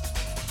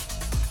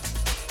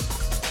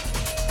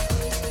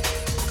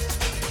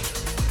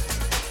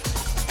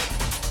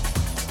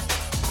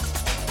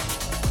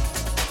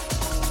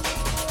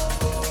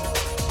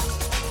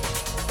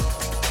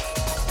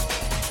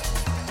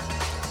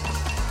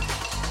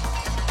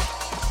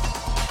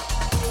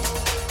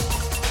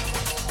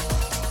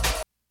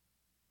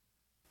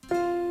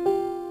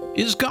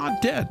 Is God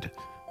dead?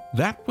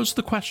 That was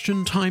the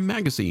question Time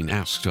magazine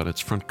asked on its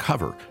front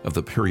cover of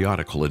the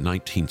periodical in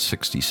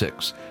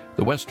 1966.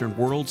 The Western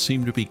world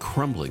seemed to be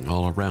crumbling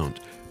all around,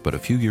 but a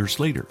few years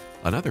later,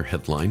 another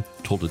headline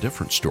told a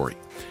different story.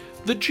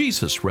 The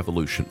Jesus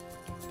Revolution.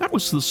 That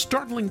was the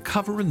startling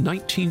cover in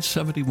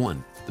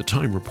 1971. The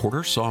Time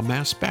reporter saw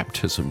mass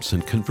baptisms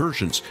and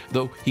conversions,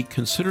 though he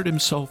considered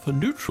himself a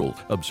neutral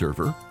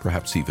observer,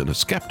 perhaps even a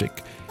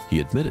skeptic. He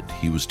admitted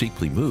he was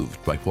deeply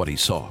moved by what he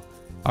saw.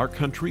 Our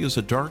country is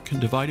a dark and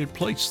divided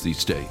place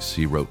these days,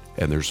 he wrote,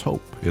 and there's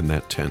hope in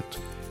that tent.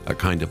 A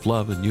kind of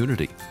love and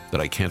unity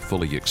that I can't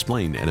fully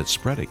explain, and it's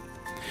spreading.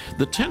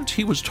 The tent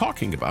he was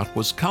talking about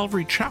was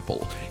Calvary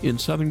Chapel in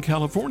Southern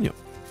California,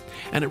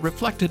 and it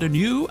reflected a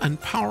new and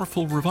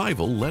powerful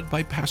revival led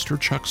by Pastor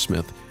Chuck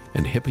Smith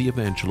and hippie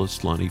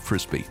evangelist Lonnie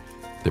Frisbee.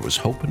 There was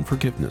hope and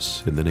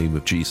forgiveness in the name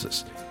of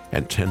Jesus,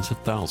 and tens of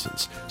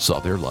thousands saw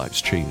their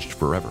lives changed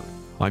forever.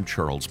 I'm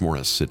Charles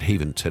Morris at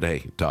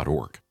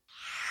haventoday.org.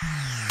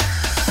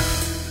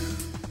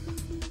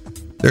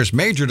 There's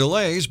major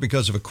delays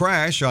because of a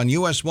crash on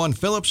US 1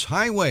 Phillips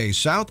Highway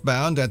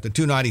southbound at the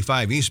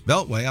 295 East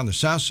Beltway on the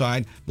south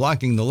side,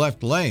 blocking the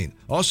left lane.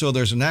 Also,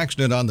 there's an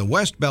accident on the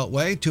West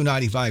Beltway,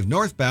 295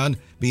 northbound,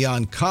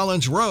 beyond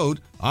Collins Road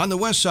on the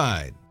west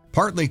side.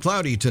 Partly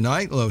cloudy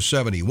tonight, low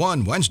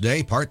 71.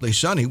 Wednesday, partly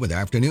sunny with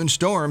afternoon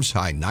storms,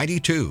 high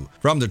 92.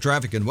 From the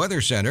Traffic and Weather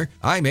Center,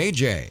 I'm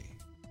AJ.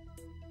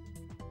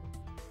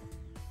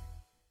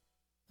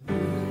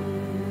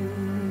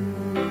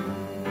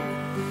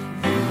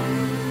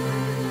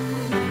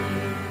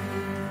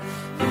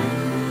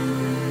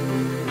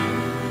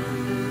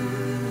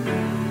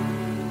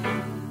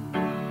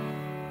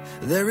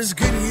 There is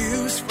good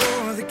news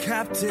for the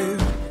captive,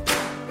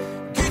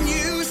 good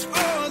news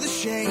for the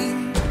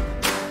shame.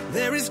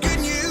 There is good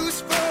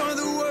news for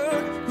the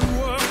world who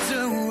walked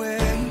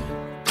away.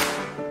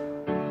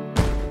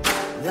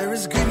 There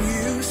is good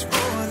news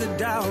for the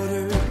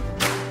doubter,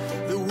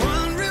 the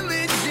one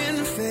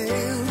religion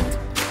failed,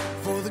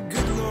 for the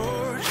good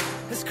Lord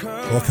has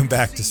come. Welcome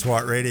back to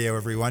SWAT Radio,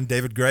 everyone.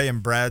 David Gray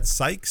and Brad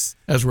Sykes.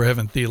 As we're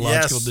having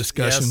theological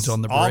discussions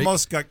on the break.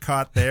 Almost got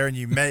caught there, and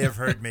you may have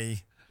heard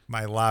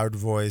my loud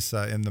voice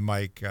in the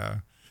mic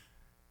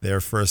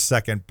there for a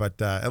second,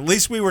 but at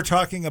least we were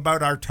talking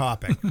about our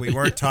topic. We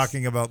weren't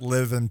talking about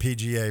Liv and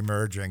PGA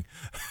merging.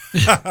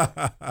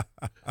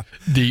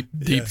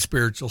 deep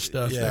spiritual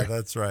stuff. Yeah,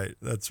 there.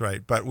 That's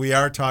right. But we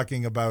are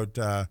talking about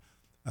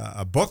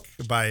a book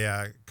by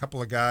a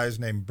couple of guys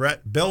named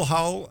Bill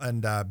Hull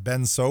and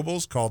Ben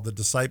Sobels called The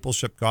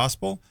Discipleship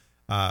Gospel.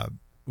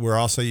 We're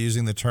also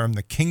using the term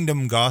the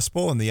Kingdom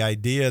Gospel, and the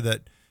idea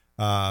that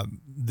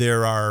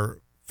there are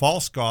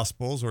false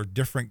gospels or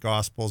different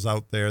gospels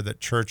out there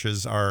that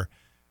churches are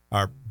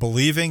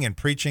believing and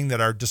preaching that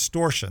are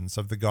distortions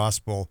of the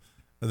gospel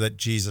that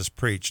Jesus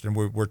preached. And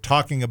we're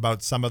talking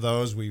about some of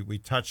those. We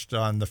touched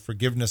on the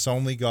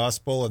forgiveness-only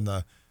gospel,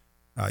 and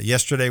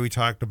yesterday we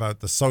talked about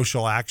the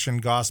social action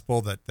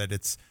gospel, that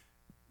it's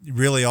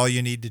really all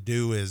you need to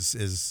do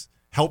is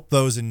help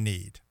those in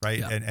need, right?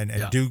 Yeah.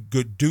 And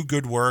do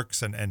good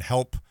works and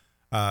help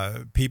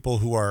people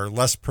who are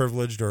less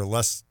privileged or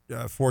less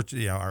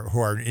fortunate,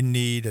 who are in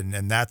need,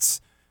 and that's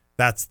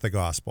the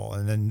gospel.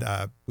 And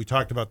then we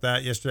talked about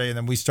that yesterday, and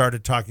then we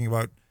started talking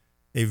about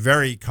a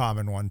very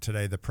common one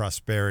today, the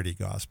prosperity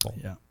gospel,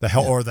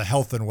 or the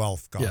health and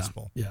wealth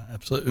gospel. Yeah,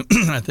 absolutely.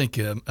 I think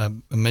I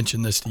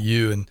mentioned this to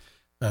you, and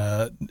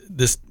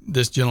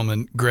this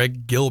gentleman,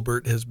 Greg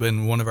Gilbert, has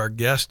been one of our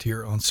guests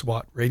here on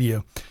SWAT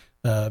Radio.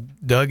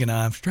 Doug and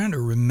I was trying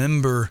to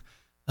remember.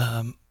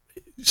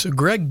 So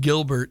Greg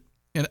Gilbert,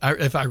 and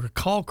if I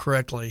recall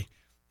correctly,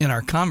 in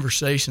our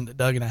conversation that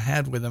Doug and I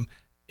had with him,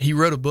 he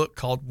wrote a book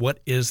called What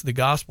is the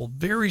Gospel?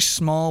 Very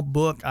small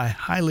book. I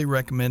highly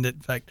recommend it.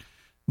 In fact,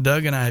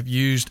 Doug and I have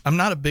used, I'm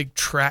not a big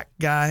track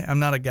guy. I'm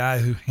not a guy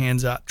who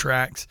hands out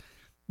tracks,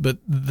 but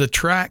the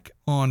track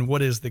on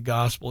What is the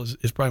Gospel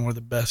is probably one of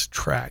the best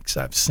tracks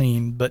I've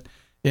seen. But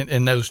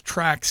and those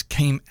tracks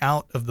came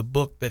out of the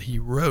book that he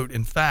wrote.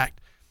 In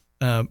fact,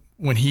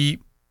 when he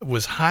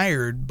was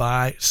hired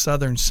by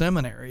Southern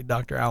Seminary,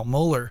 Dr. Al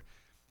Mohler,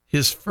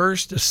 his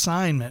first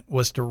assignment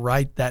was to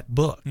write that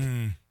book.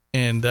 And,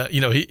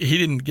 he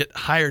didn't get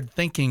hired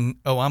thinking,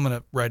 I'm going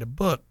to write a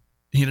book.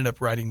 He ended up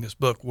writing this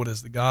book, What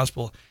is the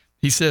Gospel?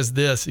 He says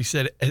this, he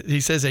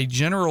says, a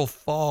general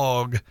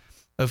fog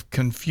of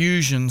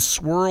confusion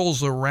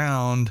swirls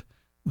around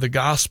the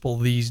gospel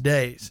these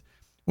days.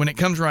 When it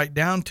comes right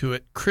down to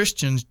it,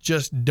 Christians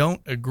just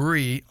don't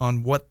agree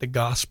on what the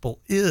gospel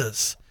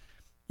is.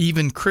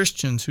 Even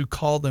Christians who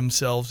call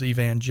themselves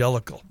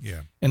evangelical.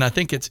 Yeah. And I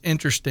think it's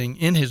interesting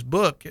in his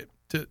book,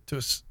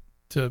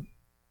 to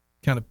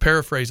kind of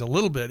paraphrase a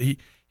little bit,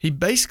 he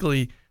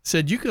basically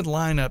said you could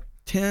line up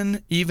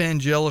 10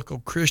 evangelical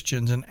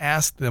Christians and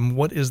ask them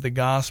what is the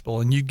gospel,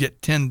 and you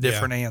get 10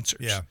 different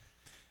answers. Yeah.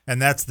 And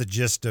that's the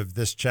gist of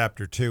this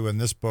chapter 2 in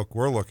this book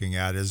we're looking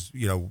at is,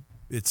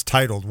 it's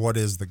titled What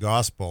is the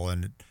Gospel?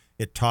 And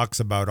it talks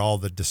about all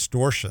the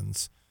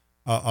distortions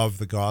of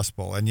the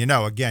gospel. And,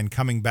 again,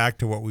 coming back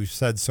to what we've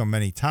said so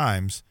many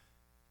times,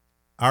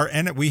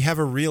 we have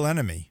a real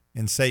enemy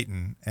in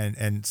Satan.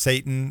 And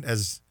Satan,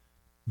 as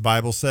the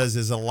Bible says,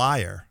 is a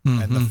liar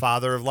and the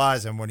father of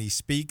lies. And when he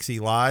speaks,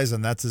 he lies,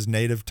 and that's his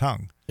native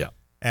tongue. Yeah.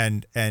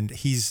 And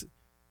he's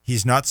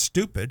not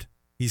stupid.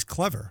 He's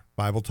clever.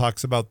 Bible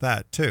talks about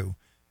that too.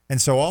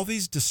 And so all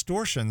these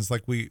distortions,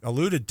 like we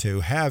alluded to,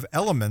 have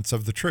elements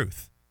of the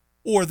truth.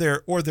 Or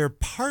they're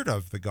part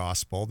of the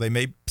gospel.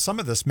 Some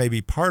of this may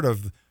be part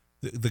of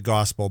the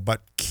gospel,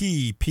 but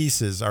key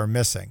pieces are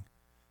missing.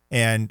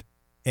 And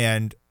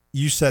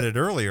you said it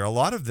earlier. A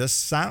lot of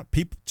this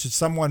to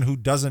someone who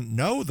doesn't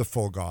know the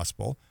full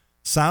gospel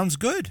sounds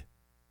good.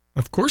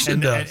 Of course it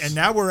does. And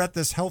now we're at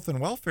this health and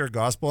welfare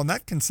gospel, and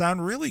that can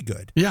sound really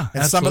good. Yeah,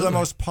 and absolutely. Some of the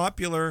most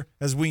popular,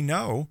 as we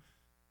know,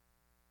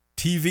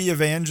 TV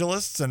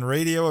evangelists and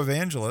radio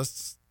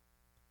evangelists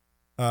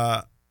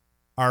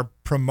are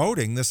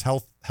promoting this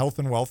health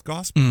and wealth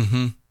gospel,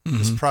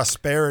 this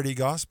prosperity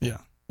gospel. Yeah.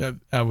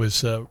 I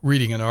was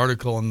reading an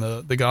article in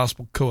the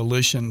Gospel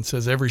Coalition. It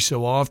says every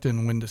so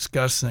often when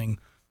discussing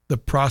the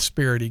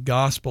prosperity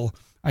gospel,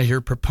 I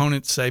hear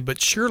proponents say,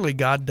 but surely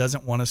God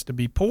doesn't want us to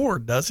be poor,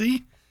 does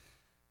he?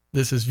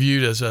 This is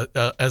viewed as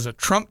a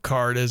trump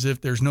card, as if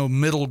there's no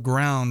middle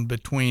ground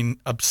between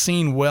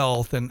obscene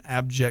wealth and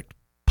abject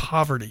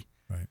poverty.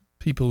 Right.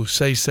 People who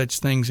say such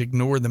things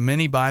ignore the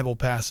many Bible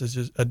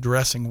passages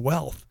addressing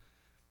wealth.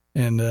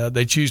 And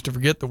they choose to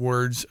forget the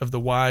words of the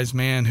wise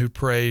man who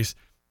prays,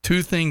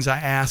 2 things I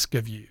ask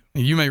of you.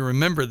 And you may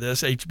remember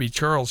this. H.B.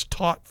 Charles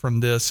taught from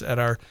this at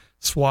our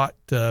SWAT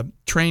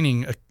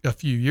training a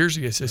few years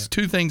ago. It says,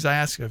 2 things I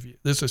ask of you.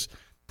 This is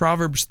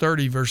Proverbs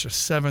 30, verses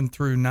 7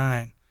 through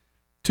 9.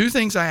 2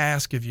 things I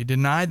ask of you.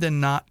 Deny them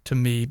not to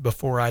me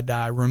before I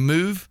die.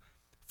 Remove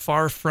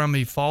far from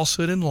me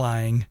falsehood and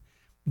lying.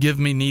 Give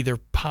me neither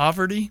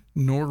poverty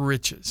nor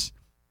riches.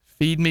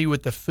 Feed me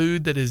with the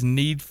food that is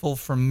needful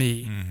for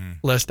me,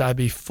 lest I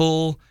be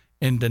full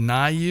and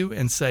deny you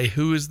and say,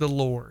 who is the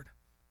Lord?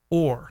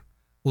 Or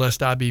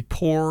lest I be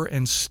poor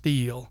and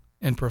steal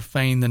and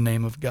profane the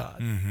name of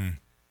God.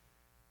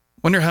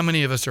 Wonder how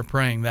many of us are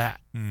praying that,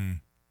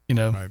 you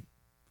know?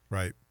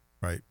 Right.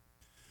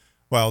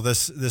 Well,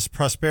 this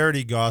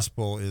prosperity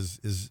gospel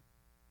is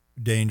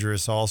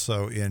dangerous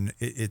also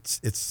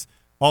it's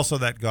also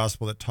that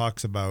gospel that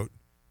talks about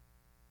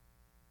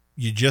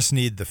you just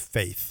need the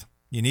faith.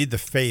 You need the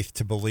faith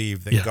to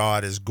believe that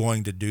God is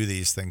going to do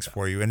these things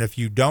for you. And if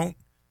you don't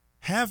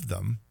have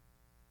them,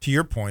 to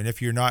your point,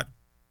 if you're not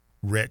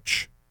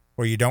rich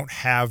or you don't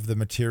have the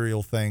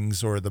material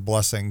things or the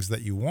blessings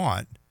that you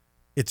want,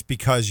 it's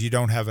because you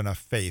don't have enough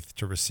faith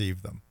to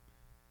receive them.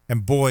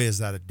 And boy, is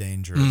that a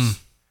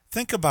dangerous.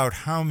 Think about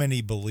how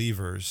many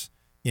believers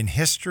in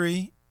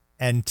history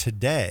and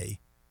today,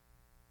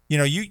 you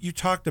know, you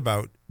talked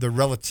about the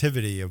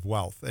relativity of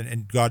wealth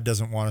and God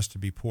doesn't want us to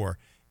be poor.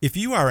 If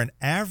you are an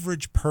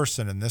average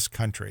person in this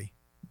country,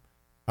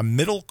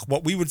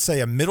 what we would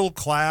say a middle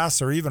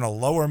class or even a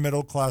lower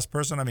middle class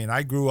person. I mean,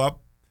 I grew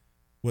up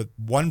with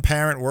one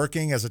parent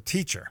working as a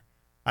teacher.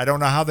 I don't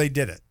know how they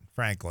did it,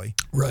 frankly.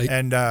 Right.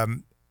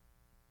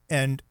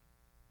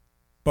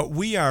 But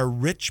we are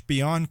rich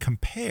beyond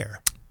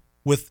compare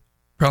with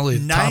probably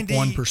the top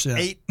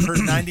 1%,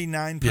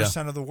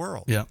 99% of the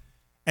world. Yeah.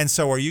 And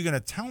so are you going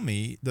to tell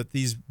me that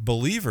these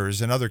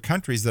believers in other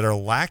countries that are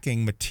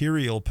lacking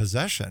material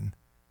possession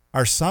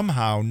are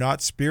somehow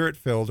not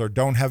spirit-filled or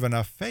don't have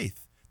enough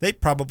faith? They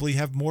probably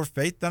have more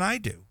faith than I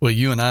do. Well,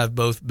 you and I have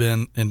both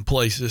been in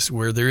places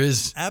where there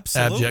is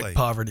abject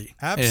poverty.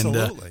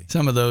 Absolutely. And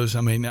some of those,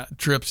 I mean,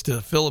 trips to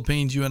the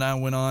Philippines you and I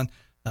went on,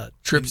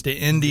 trips to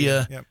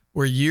India,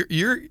 where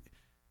you're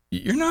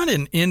not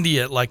in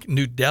India like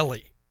New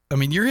Delhi. I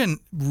mean, you're in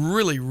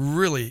really,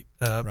 really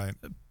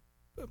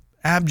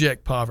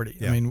abject poverty.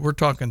 I mean, we're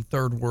talking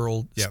third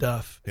world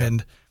stuff.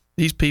 And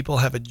these people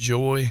have a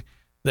joy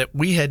that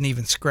we hadn't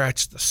even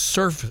scratched the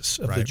surface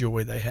of the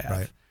joy they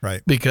have.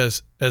 Right.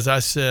 Because, as I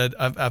said,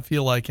 I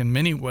feel like in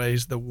many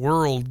ways the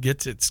world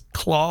gets its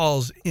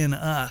claws in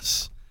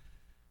us.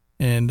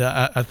 And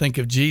I think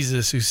of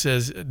Jesus who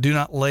says, do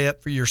not lay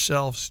up for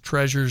yourselves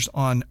treasures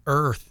on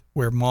earth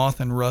where moth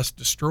and rust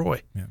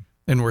destroy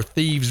and where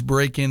thieves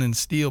break in and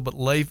steal, but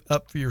lay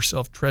up for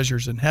yourself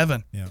treasures in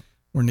heaven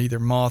where neither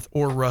moth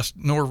or rust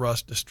nor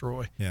rust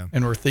destroy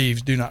and where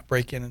thieves do not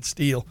break in and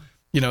steal.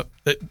 You know,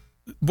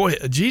 boy,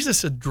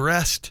 Jesus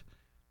addressed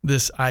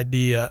this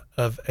idea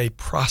of a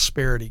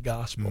prosperity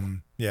gospel.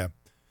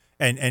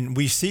 And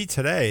we see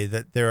today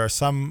that there are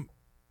some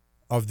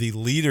of the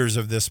leaders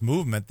of this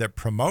movement that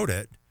promote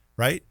it,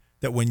 right?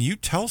 That when you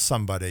tell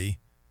somebody,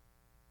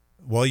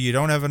 well, you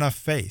don't have enough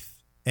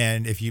faith,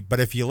 and if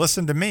you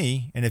listen to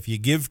me and if you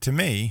give to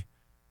me,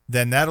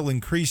 then that'll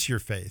increase your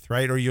faith,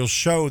 right? Or you'll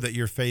show that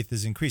your faith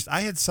is increased.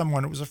 I had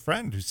someone, it was a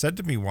friend, who said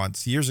to me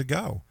once years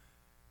ago,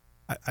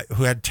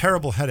 who had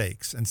terrible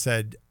headaches and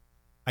said,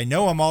 I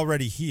know I'm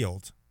already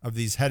healed of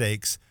these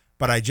headaches,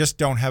 but I just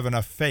don't have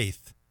enough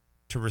faith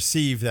to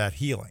receive that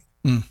healing.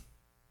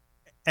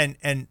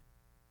 And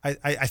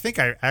I think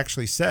I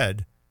actually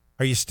said,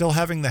 are you still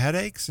having the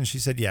headaches? And she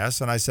said,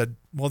 yes. And I said,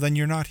 well, then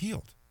you're not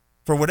healed.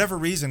 For whatever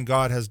reason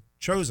God has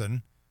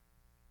chosen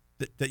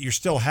that you're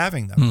still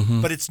having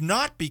them. But it's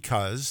not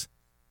because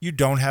you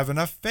don't have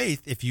enough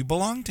faith if you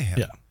belong to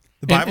him.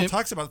 The Bible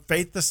talks about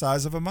faith the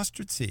size of a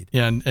mustard seed.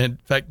 Yeah, and in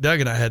fact,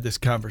 Doug and I had this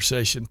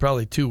conversation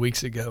probably 2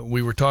 weeks ago.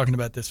 We were talking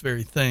about this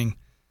very thing,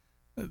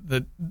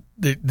 that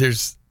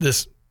there's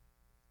this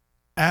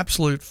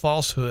absolute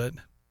falsehood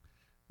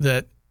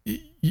that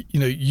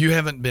you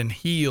haven't been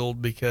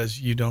healed because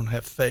you don't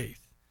have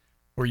faith,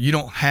 or you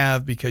don't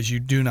have because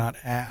you do not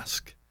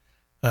ask.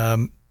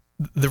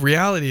 The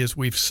reality is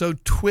we've so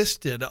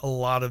twisted a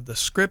lot of the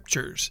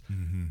scriptures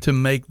to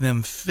make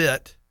them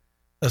fit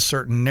a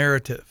certain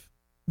narrative.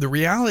 The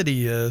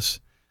reality is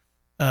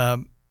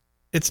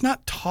it's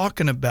not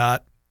talking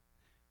about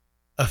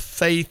a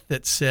faith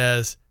that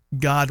says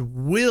God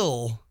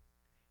will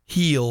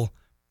heal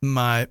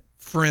my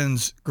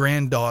friend's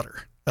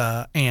granddaughter,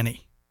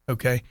 Annie,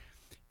 okay?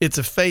 It's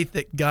a faith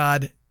that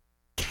God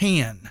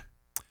can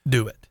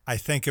do it. I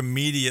think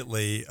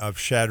immediately of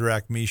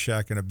Shadrach,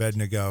 Meshach, and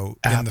Abednego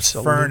in the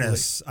Absolutely.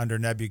 furnace under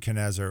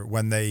Nebuchadnezzar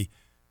when they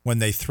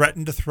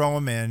threatened to throw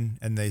him in,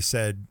 and they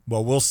said,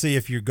 well, we'll see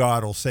if your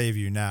God will save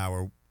you now,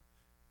 or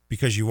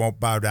because you won't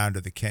bow down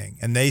to the king.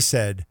 And they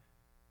said,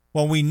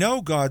 well, we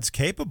know God's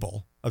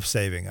capable of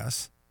saving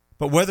us,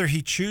 but whether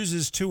he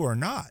chooses to or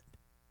not,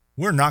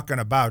 we're not going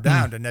to bow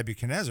down to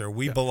Nebuchadnezzar.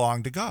 We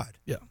belong to God.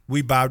 Yeah.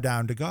 We bow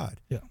down to God.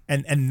 Yeah.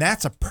 And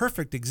that's a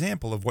perfect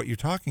example of what you're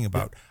talking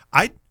about.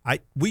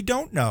 We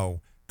don't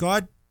know.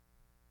 God,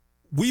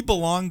 we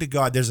belong to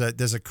God. There's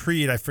a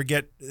creed, I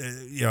forget,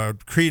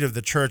 creed of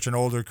the church, an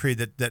older creed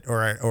that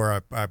or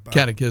a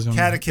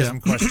catechism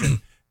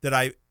question that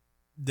I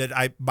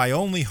my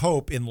only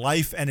hope in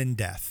life and in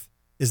death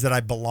is that I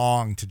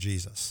belong to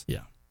Jesus.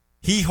 Yeah.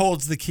 He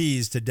holds the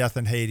keys to death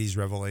and Hades,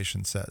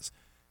 Revelation says.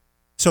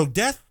 So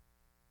death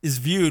is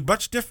viewed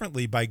much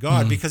differently by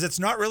God because it's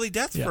not really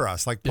death for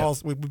us, like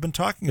we've been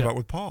talking about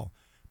with Paul.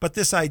 But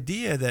this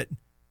idea that,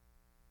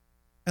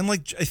 and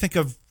like I think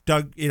of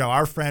Doug,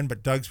 our friend,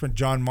 but Doug's friend,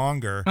 John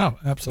Monger. Oh,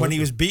 absolutely. When he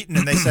was beaten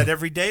and they said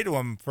every day to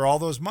him for all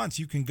those months,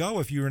 you can go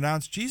if you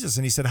renounce Jesus.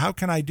 And he said, how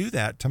can I do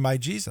that to my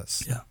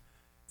Jesus? Yeah.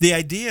 The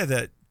idea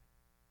that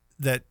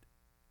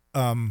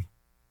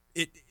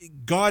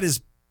God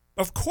is,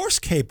 of course,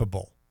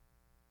 capable,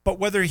 but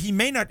whether he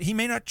may not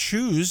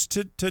choose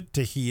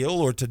to heal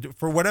or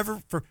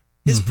for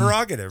his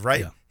prerogative,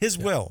 right? Yeah. His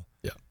will.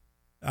 Yeah.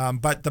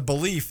 But the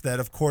belief that,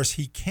 of course,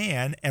 he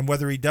can, and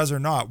whether he does or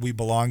not, we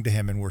belong to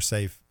him and we're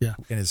safe in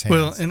his hands.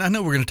 Well, and I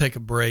know we're going to take a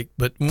break,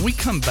 but when we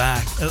come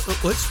back,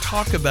 let's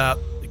talk about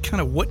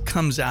kind of what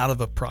comes out of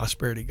a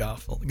prosperity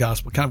gospel.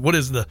 Kind of what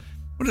is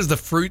the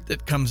fruit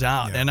that comes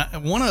out? Yeah.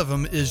 And one of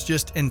them is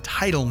just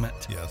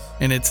entitlement. Yes.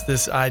 And it's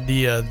this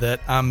idea that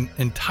I'm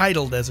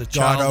entitled as a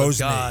child of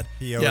God.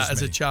 He owes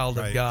as me. a child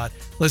Right. of God.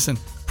 Listen,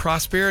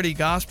 prosperity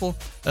gospel,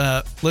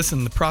 the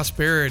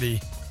prosperity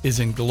is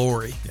in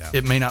glory. Yeah.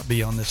 It may not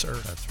be on this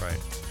earth. That's right.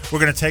 We're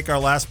going to take our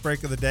last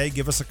break of the day.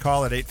 Give us a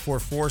call at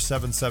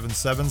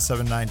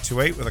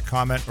 844-777-7928 with a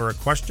comment or a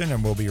question,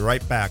 and we'll be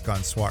right back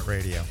on SWAT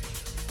Radio.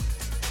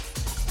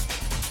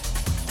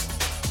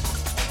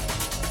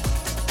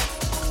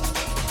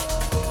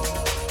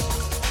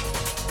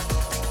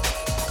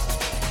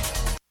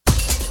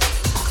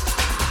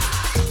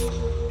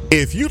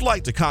 If you'd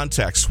like to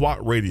contact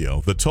SWAT Radio,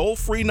 the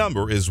toll-free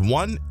number is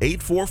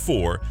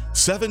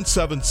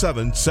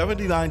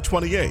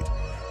 1-844-777-7928.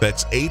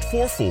 That's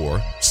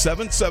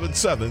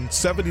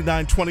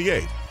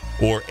 844-777-7928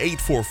 or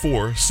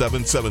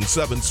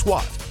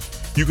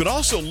 844-777-SWAT. You can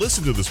also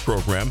listen to this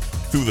program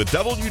through the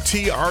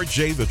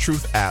WTRJ The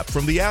Truth app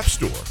from the App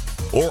Store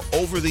or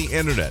over the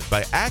internet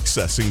by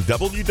accessing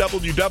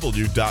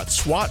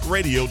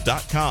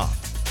www.swatradio.com.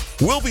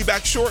 We'll be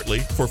back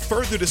shortly for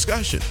further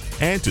discussion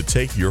and to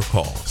take your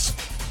calls.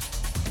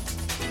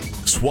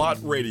 SWAT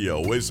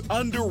Radio is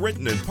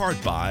underwritten in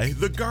part by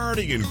The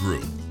Guardian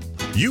Group.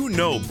 You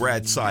know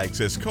Brad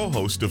Sykes as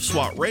co-host of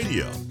SWAT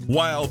Radio.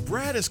 While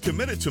Brad is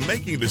committed to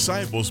making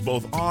disciples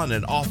both on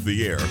and off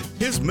the air,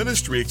 his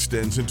ministry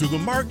extends into the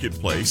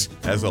marketplace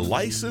as a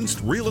licensed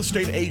real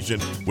estate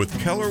agent with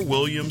Keller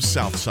Williams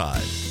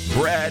Southside.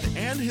 Brad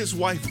and his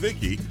wife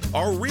Vicki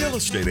are real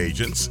estate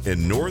agents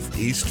in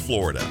Northeast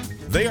Florida.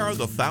 They are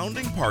the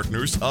founding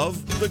partners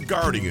of The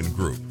Guardian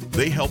Group.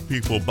 They help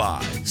people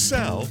buy,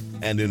 sell,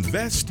 and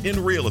invest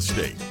in real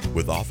estate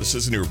with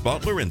offices near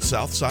Butler and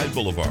Southside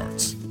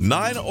Boulevards.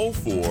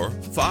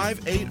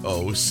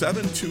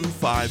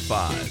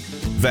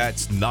 904-580-7255.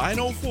 That's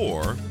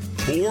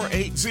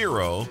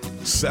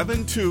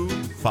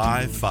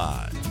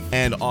 904-480-7255.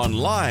 And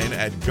online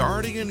at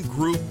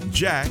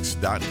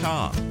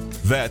GuardianGroupJax.com.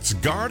 That's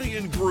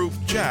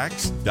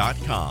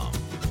GuardianGroupJax.com.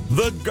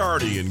 The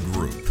Guardian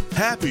Group.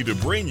 Happy to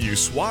bring you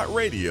SWAT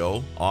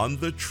Radio on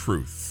The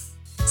Truth.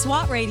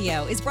 SWAT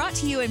Radio is brought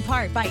to you in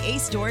part by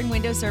Ace Door and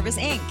Window Service,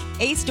 Inc.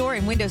 Ace Door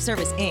and Window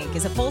Service, Inc.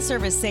 is a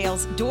full-service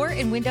sales door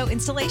and window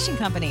installation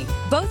company.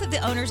 Both of the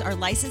owners are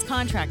licensed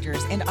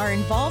contractors and are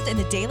involved in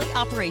the daily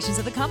operations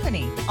of the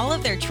company. All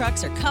of their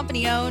trucks are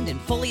company-owned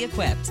and fully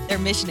equipped. Their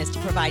mission is to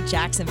provide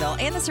Jacksonville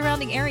and the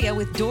surrounding area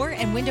with door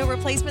and window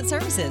replacement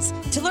services.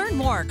 To learn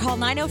more, call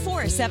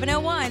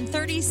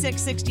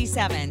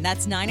 904-701-3667.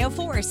 That's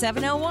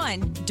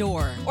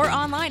 904-701-DOOR. Or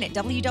online at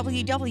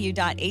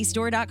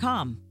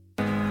www.acedoor.com.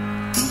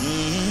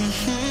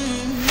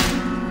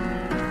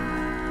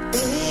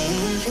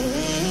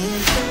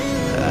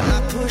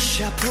 I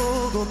push, I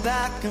pull, go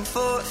back and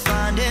forth,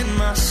 finding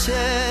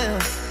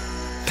myself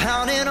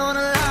pounding on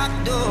a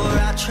locked door.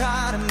 I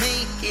try to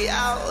make it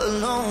out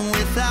alone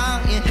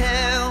without your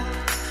help,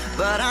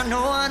 but I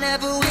know I'll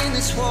never win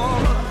this war.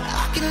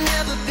 I can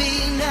never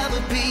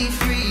be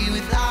free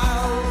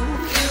without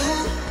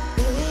you.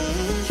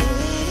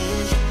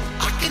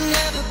 I can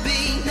never be.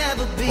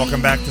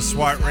 Welcome back to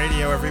SWAT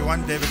Radio,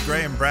 everyone. David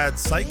Gray and Brad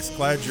Sykes.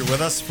 Glad you're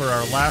with us for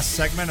our last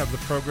segment of the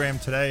program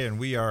today, and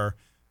we are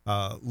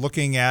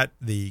looking at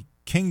the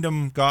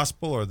kingdom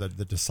gospel or the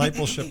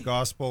discipleship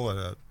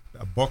gospel,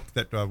 a book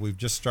that we've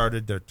just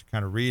started to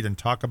kind of read and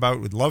talk about.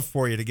 We'd love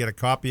for you to get a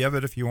copy of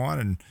it if you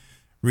want and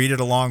read it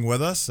along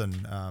with us.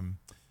 And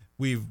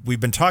we've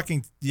been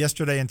talking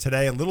yesterday and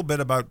today a little bit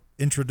about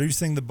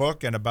introducing the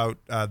book and about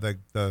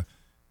the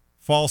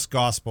false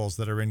gospels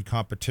that are in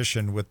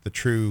competition with the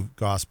true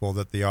gospel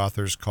that the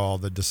authors call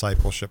the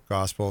discipleship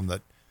gospel,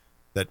 and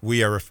that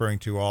we are referring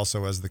to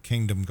also as the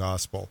kingdom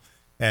gospel.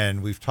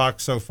 And we've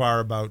talked so far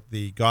about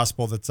the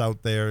gospel that's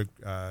out there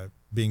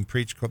being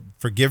preached,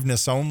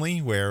 forgiveness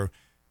only, where,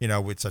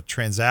 it's a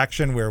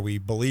transaction where we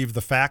believe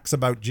the facts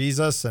about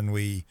Jesus and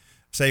we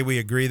say we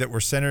agree that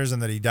we're sinners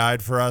and that he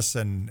died for us,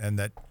 and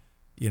that,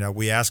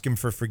 we ask him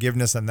for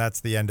forgiveness, and that's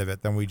the end of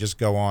it. Then we just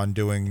go on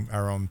doing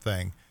our own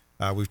thing.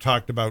 We've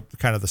talked about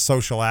kind of the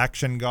social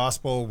action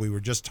gospel. We were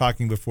just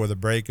talking before the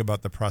break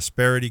about the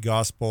prosperity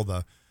gospel,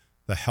 the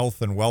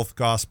health and wealth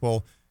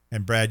gospel.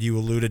 And Brad, you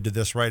alluded to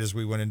this right as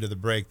we went into the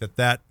break,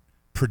 that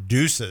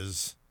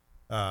produces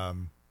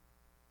kind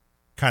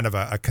of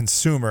a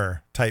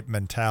consumer type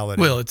mentality.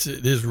 Well, it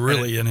is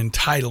really an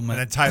entitlement.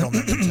 An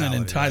entitlement mentality.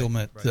 An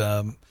entitlement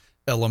right.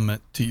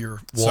 Element to your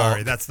walk.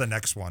 Sorry, that's the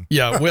next one.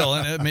 Yeah,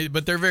 well,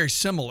 but they're very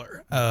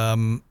similar.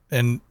 You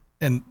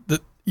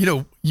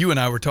and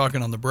I were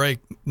talking on the break,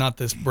 not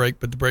this break,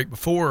 but the break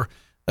before,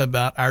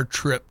 about our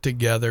trip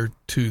together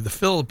to the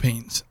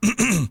Philippines.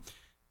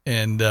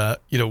 And,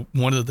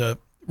 one of the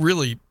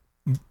really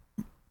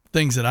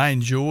things that I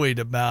enjoyed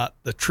about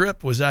the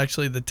trip was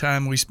actually the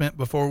time we spent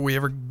before we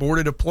ever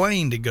boarded a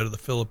plane to go to the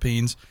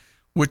Philippines,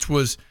 which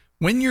was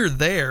when you're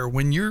there,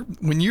 when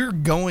you're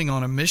going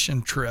on a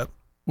mission trip,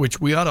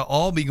 which we ought to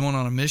all be going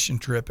on a mission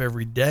trip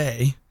every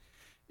day,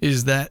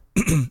 is that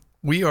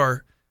we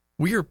are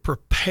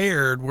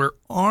prepared, we're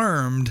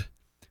armed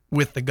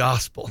with the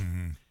gospel.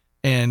 Mm-hmm.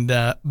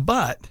 And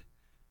but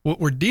what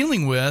we're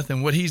dealing with,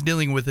 and what he's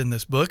dealing with in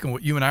this book, and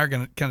what you and I are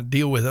going to kind of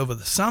deal with over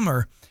the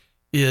summer,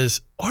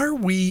 is, are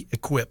we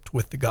equipped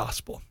with the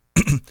gospel?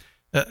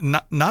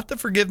 Not the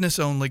forgiveness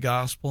only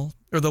gospel,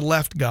 or the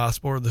left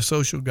gospel, or the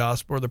social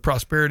gospel, or the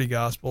prosperity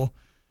gospel,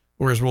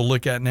 or as we'll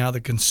look at now,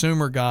 the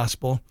consumer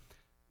gospel,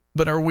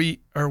 but are we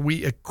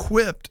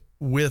equipped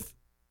with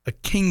a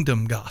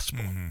kingdom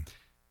gospel?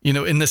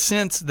 Mm-hmm. In the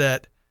sense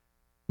that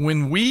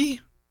when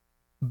we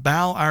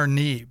bow our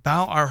knee,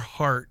 bow our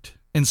heart,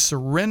 and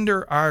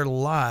surrender our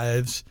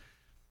lives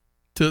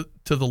to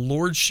the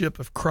lordship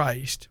of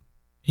Christ,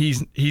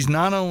 he's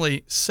not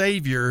only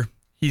Savior,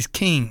 he's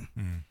King.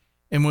 Mm.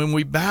 And when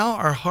we bow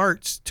our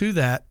hearts to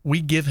that,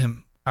 we give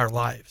him our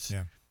lives.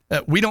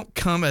 Yeah. We don't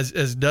come,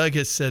 as Doug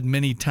has said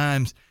many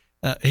times,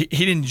 he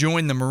didn't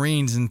join the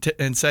Marines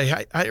and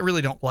say, I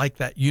really don't like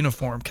that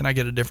uniform. Can I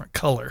get a different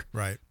color?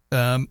 Right.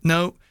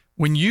 No.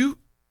 When you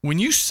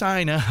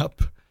sign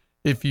up,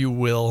 if you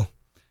will,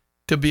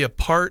 to be a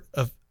part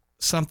of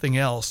something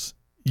else,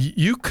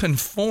 you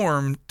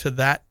conform to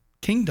that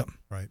kingdom.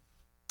 Right.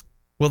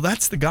 Well,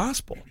 that's the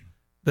gospel.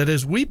 That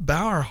as we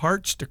bow our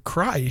hearts to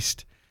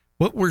Christ,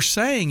 what we're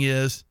saying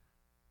is,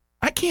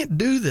 I can't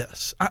do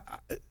this.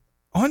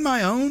 On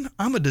my own,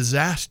 I'm a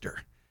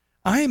disaster.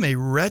 I am a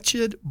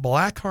wretched,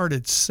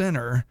 black-hearted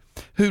sinner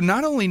who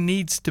not only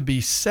needs to be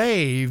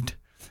saved,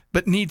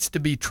 but needs to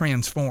be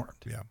transformed.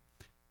 Yeah.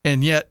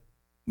 And yet,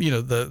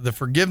 the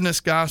forgiveness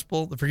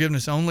gospel, the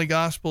forgiveness only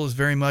gospel, is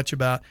very much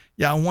about,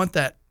 I want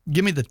that.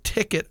 Give me the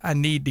ticket I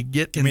need to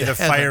get into heaven. Give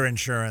me the fire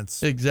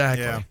insurance.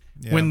 Exactly.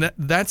 Yeah. When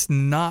that's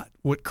not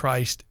what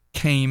Christ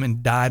came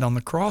and died on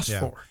the cross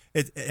for.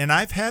 And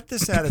I've had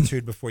this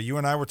attitude before. You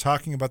and I were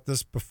talking about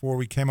this before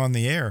we came on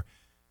the air.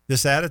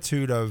 This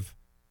attitude of,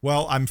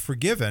 well, I'm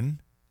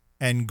forgiven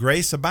and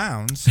grace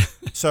abounds.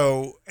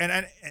 So,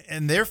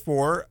 and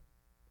therefore,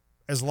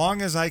 as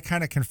long as I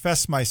kind of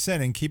confess my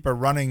sin and keep a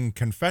running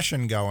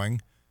confession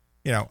going,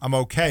 I'm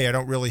okay. I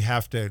don't really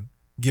have to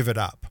give it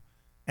up.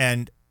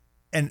 And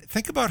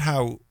think about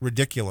how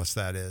ridiculous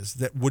that is.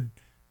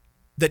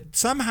 That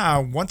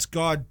somehow, once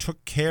God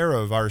took care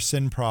of our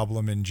sin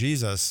problem in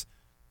Jesus,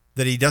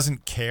 that he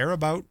doesn't care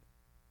about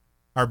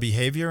our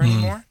behavior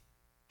anymore.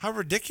 How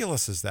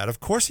ridiculous is that? Of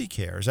course he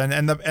cares. And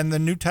the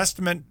New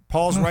Testament,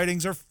 Paul's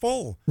writings are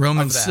full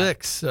Romans of that.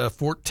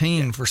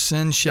 6:14, for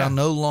sin shall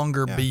no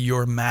longer be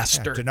your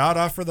master. Do not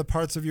offer the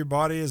parts of your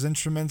body as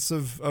instruments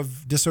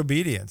of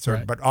disobedience,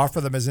 but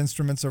offer them as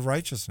instruments of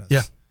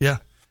righteousness. Yeah.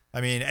 I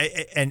mean,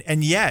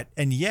 and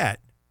yet,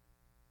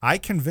 I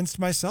convinced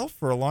myself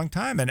for a long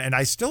time, and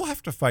I still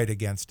have to fight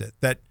against it,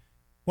 that,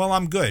 well,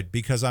 I'm good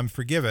because I'm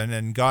forgiven,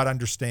 and God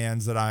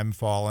understands that I'm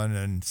fallen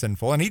and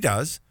sinful, and he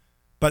does.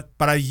 But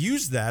I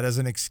use that as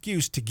an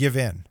excuse to give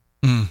in,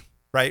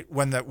 right?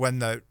 When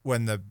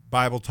the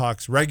Bible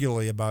talks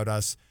regularly about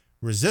us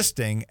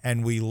resisting,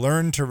 and we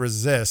learn to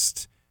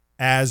resist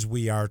as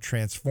we are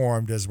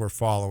transformed, as we're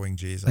following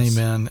Jesus.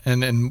 Amen.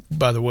 And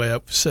by the way,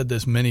 I've said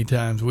this many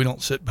times, we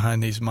don't sit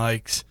behind these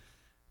mics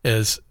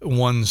as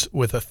ones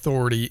with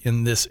authority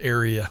in this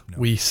area. No.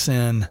 We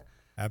sin.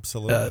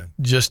 Absolutely.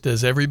 Just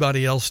as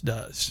everybody else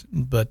does.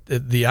 But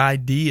the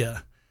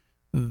idea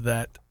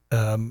that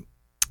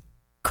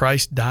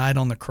Christ died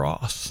on the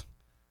cross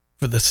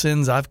for the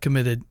sins I've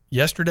committed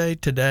yesterday,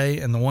 today,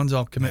 and the ones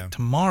I'll commit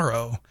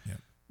tomorrow. Yeah.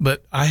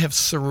 But I have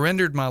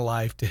surrendered my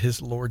life to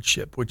his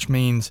lordship, which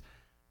means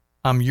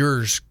I'm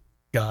yours,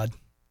 God.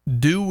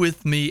 Do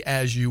with me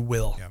as you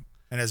will. Yeah.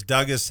 And as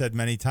Doug has said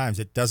many times,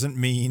 it doesn't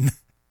mean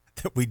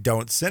that we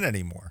don't sin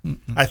anymore.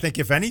 Mm-mm. I think,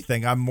 if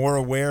anything, I'm more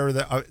aware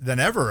than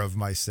ever of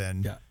my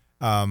sin.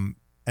 Yeah.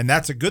 And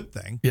that's a good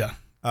thing. Yeah.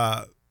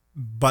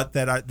 But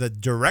that the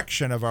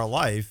direction of our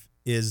life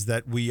is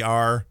that we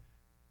are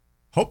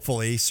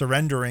hopefully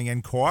surrendering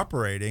and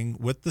cooperating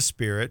with the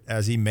Spirit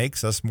as he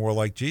makes us more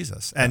like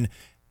Jesus.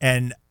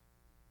 And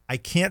I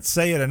can't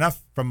say it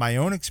enough from my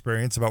own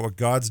experience about what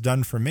God's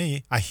done for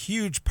me. A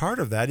huge part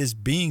of that is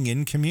being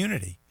in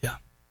community. Yeah.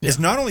 It's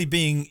not only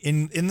being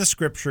in the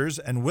scriptures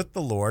and with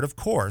the Lord, of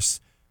course,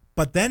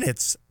 but then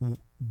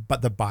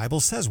but the Bible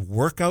says,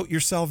 work out your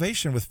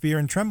salvation with fear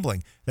and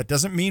trembling. That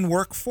doesn't mean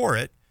work for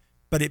it,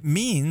 but it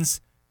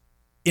means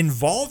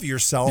involve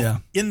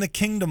yourself in the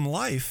kingdom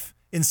life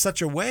in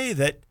such a way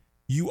that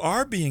you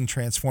are being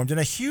transformed. And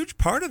a huge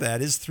part of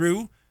that is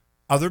through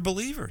other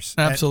believers.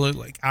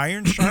 Absolutely. And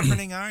iron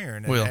sharpening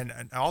iron,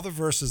 and all the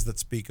verses that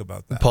speak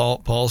about that.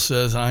 Paul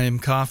says, I am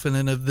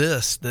confident of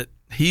this, that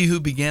he who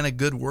began a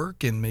good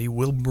work in me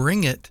will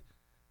bring it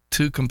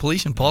to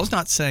completion. Paul's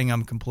not saying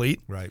I'm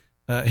complete. Right.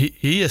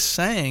 He is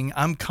saying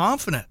I'm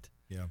confident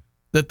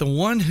that the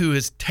one who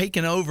has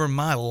taken over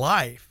my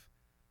life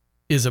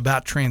is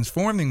about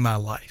transforming my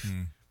life.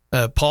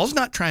 Paul's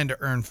not trying to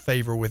earn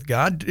favor with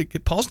God.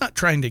 Paul's not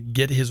trying to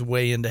get his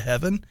way into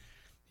heaven.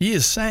 He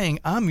is saying,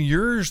 I'm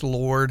yours,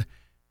 Lord.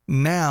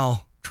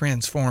 Now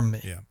transform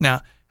me. Yeah.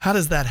 Now, how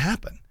does that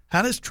happen?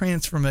 How does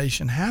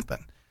transformation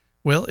happen?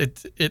 Well,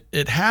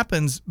 it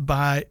happens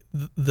by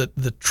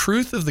the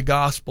truth of the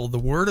gospel, the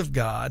word of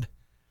God,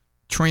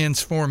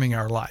 transforming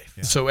our life.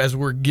 Yeah. So as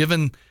we're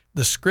given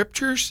the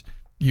scriptures,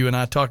 you and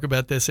I talk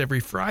about this every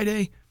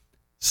Friday.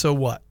 So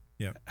what?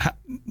 Yeah.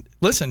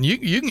 Listen,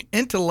 you can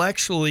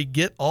intellectually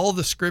get all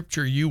the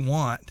scripture you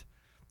want.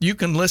 You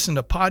can listen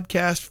to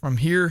podcasts from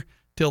here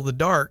till the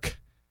dark,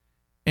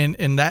 and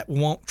that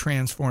won't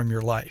transform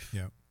your life.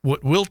 Yeah.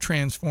 What will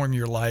transform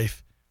your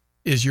life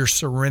is your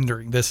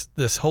surrendering,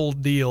 this whole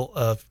deal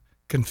of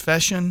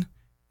confession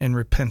and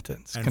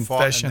repentance, and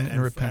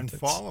repentance. And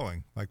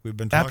following, like we've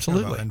been talking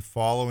about, and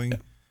following,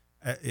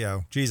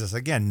 Jesus,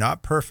 again,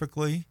 not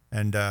perfectly.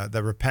 And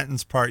the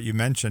repentance part you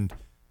mentioned,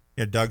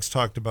 Doug's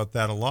talked about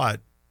that a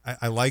lot.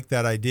 I like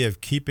that idea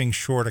of keeping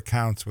short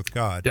accounts with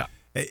God. Yeah.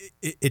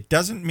 It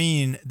doesn't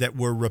mean that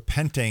we're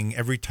repenting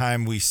every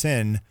time we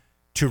sin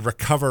to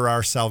recover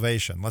our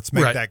salvation. Let's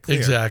make that clear.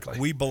 Exactly.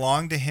 We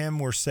belong to him,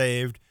 we're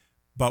saved,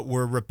 but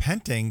we're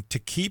repenting to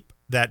keep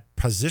that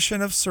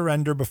position of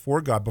surrender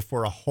before God,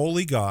 before a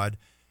holy God,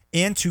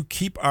 and to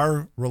keep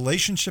our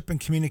relationship and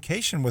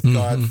communication with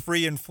God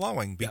free and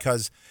flowing.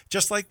 Because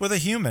just like with a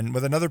human,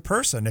 with another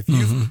person,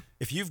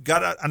 if you've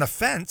got an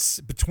offense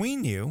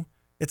between you,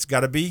 it's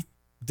got to be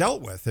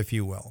dealt with, if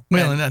you will.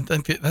 Well, and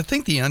I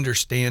think the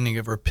understanding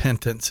of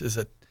repentance is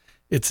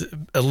it's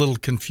a little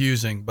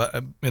confusing,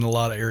 but in a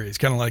lot of areas,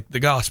 kind of like the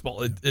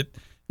gospel.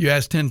 You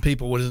ask 10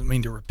 people, what does it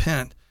mean to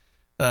repent?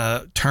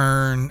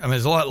 Turn. I mean,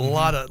 there's a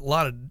lot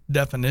of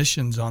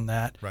definitions on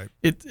that. Right.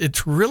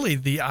 It's really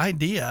the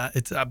idea.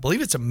 I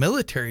believe it's a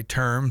military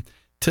term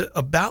to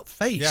about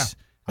face.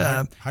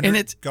 Yeah. And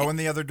it's go in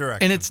the other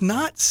direction. And it's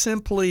not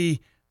simply,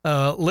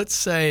 let's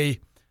say,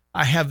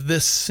 I have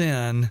this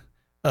sin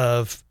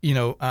of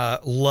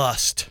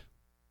lust.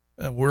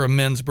 We're a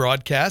men's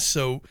broadcast,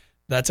 so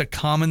that's a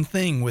common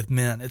thing with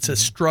men. It's a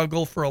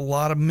struggle for a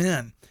lot of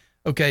men.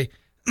 Okay,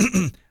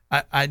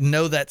 I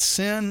know that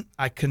sin,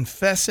 I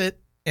confess it,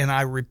 and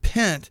I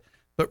repent,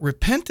 but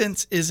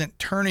repentance isn't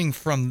turning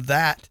from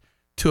that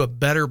to a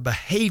better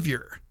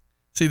behavior.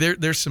 See,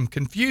 there's some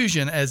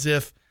confusion, as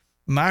if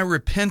my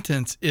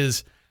repentance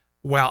is,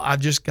 I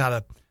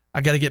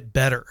got to get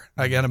better.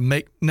 I got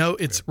to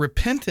it's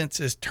repentance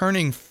is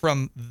turning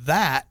from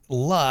that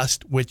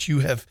lust, which you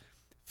have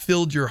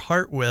filled your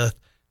heart with,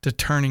 to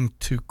turning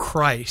to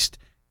Christ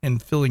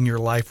and filling your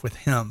life with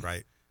him.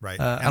 Right.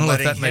 I don't know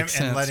if that makes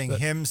sense. And letting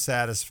him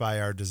satisfy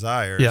our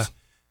desires. Yeah.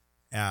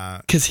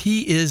 Because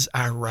he is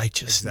our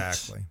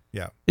righteousness. Exactly.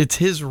 Yeah. It's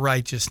his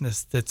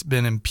righteousness that's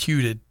been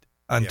imputed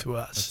unto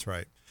us. That's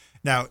right.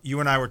 Now, you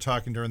and I were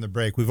talking during the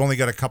break. We've only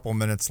got a couple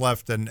minutes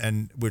left,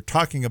 and we're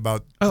talking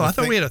about... I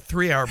thought we had a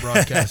 3-hour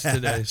broadcast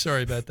today.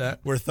 Sorry about that.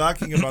 We're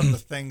talking about the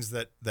things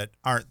that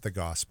aren't the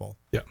gospel.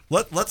 Yeah.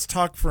 Let's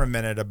talk for a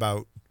minute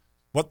about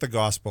what the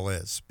gospel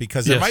is,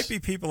 because there might be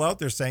people out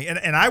there saying,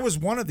 and I was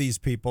one of these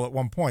people at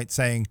one point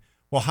saying,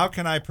 well, how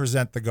can I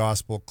present the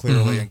gospel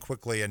clearly and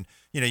quickly? And,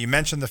 you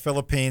mentioned the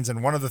Philippines,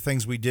 and one of the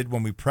things we did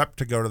when we prepped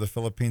to go to the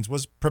Philippines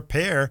was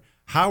prepare,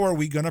 how are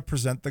we going to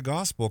present the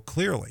gospel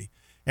clearly?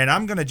 And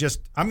I'm going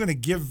to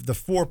give the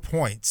 4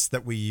 points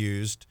that we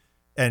used,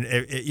 and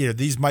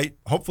these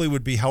hopefully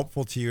would be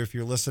helpful to you if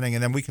you're listening,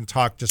 and then we can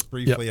talk just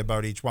briefly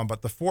about each one.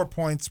 But the 4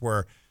 points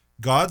were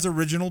God's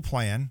original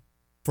plan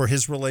for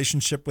his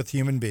relationship with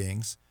human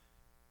beings,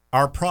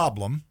 our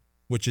problem,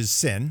 which is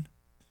sin,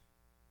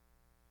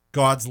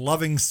 God's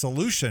loving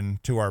solution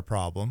to our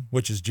problem,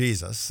 which is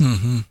Jesus,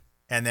 and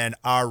then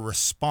our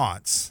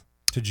response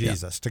to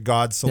Jesus, to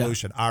God's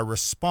solution. Our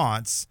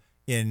response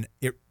in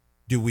it: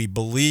 do we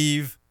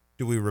believe?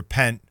 Do we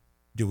repent?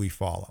 Do we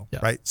follow?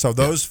 Right. So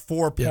those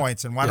 4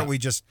 points, and why don't we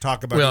just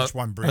talk about each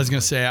one briefly? I was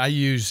going to say I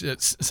use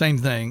it's same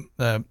thing.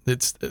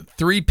 It's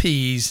 3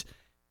 P's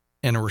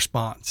and a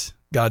response: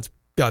 God's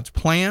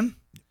plan,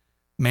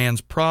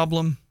 man's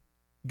problem,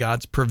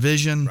 God's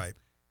provision. Right.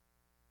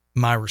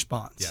 My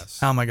response. Yes.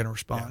 How am I going to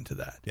respond to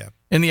that? Yeah.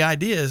 And the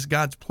idea is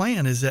God's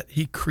plan is that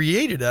He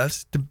created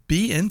us to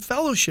be in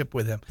fellowship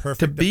with Him,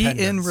 to be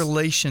in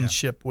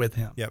relationship with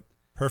Him. Yep.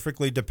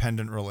 Perfectly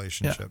dependent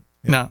relationship.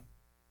 Yeah. Now,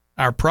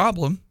 our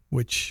problem,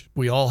 which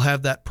we all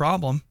have that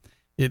problem,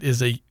 it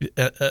is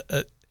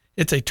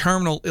it's a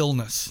terminal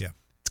illness. Yeah.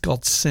 It's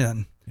called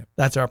sin. Yep.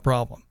 That's our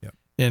problem. Yep.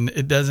 And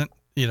it doesn't,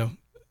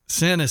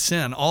 sin is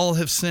sin. All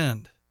have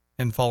sinned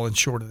and fallen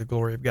short of the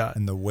glory of God.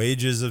 And the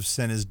wages of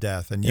sin is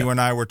death. And you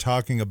and I were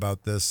talking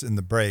about this in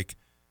the break.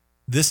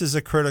 This is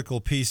a critical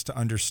piece to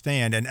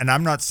understand. And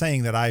I'm not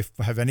saying that I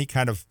have any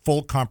kind of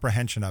full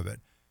comprehension of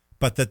it,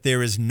 but that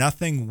there is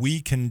nothing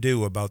we can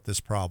do about this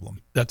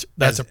problem. That's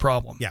a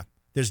problem. Yeah.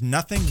 There's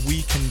nothing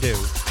we can do.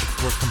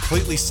 We're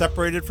completely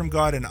separated from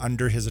God and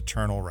under His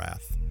eternal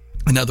wrath.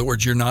 In other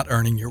words, you're not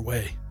earning your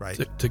way right.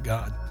 to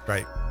God.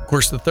 Right. Of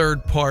course, the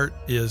third part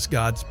is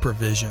God's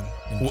provision.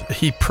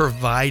 He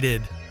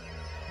provided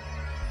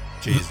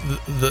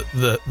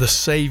the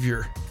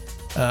Savior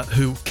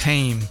who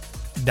came,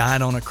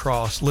 died on a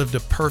cross, lived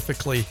a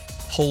perfectly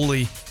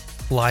holy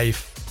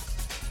life,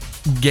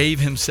 gave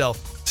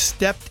Himself,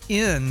 stepped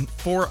in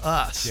for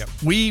us. Yep.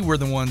 We were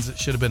the ones that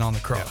should have been on the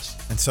cross.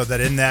 Yep. And so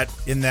that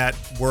in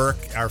that work,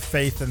 our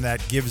faith in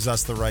that gives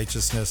us the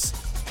righteousness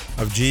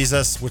of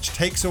Jesus, which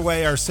takes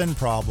away our sin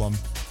problem,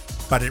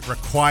 but it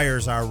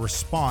requires our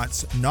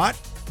response, not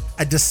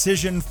a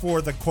decision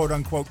for the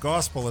quote-unquote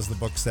gospel, as the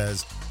book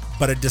says,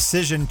 but a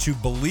decision to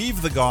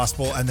believe the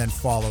gospel and then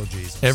follow Jesus.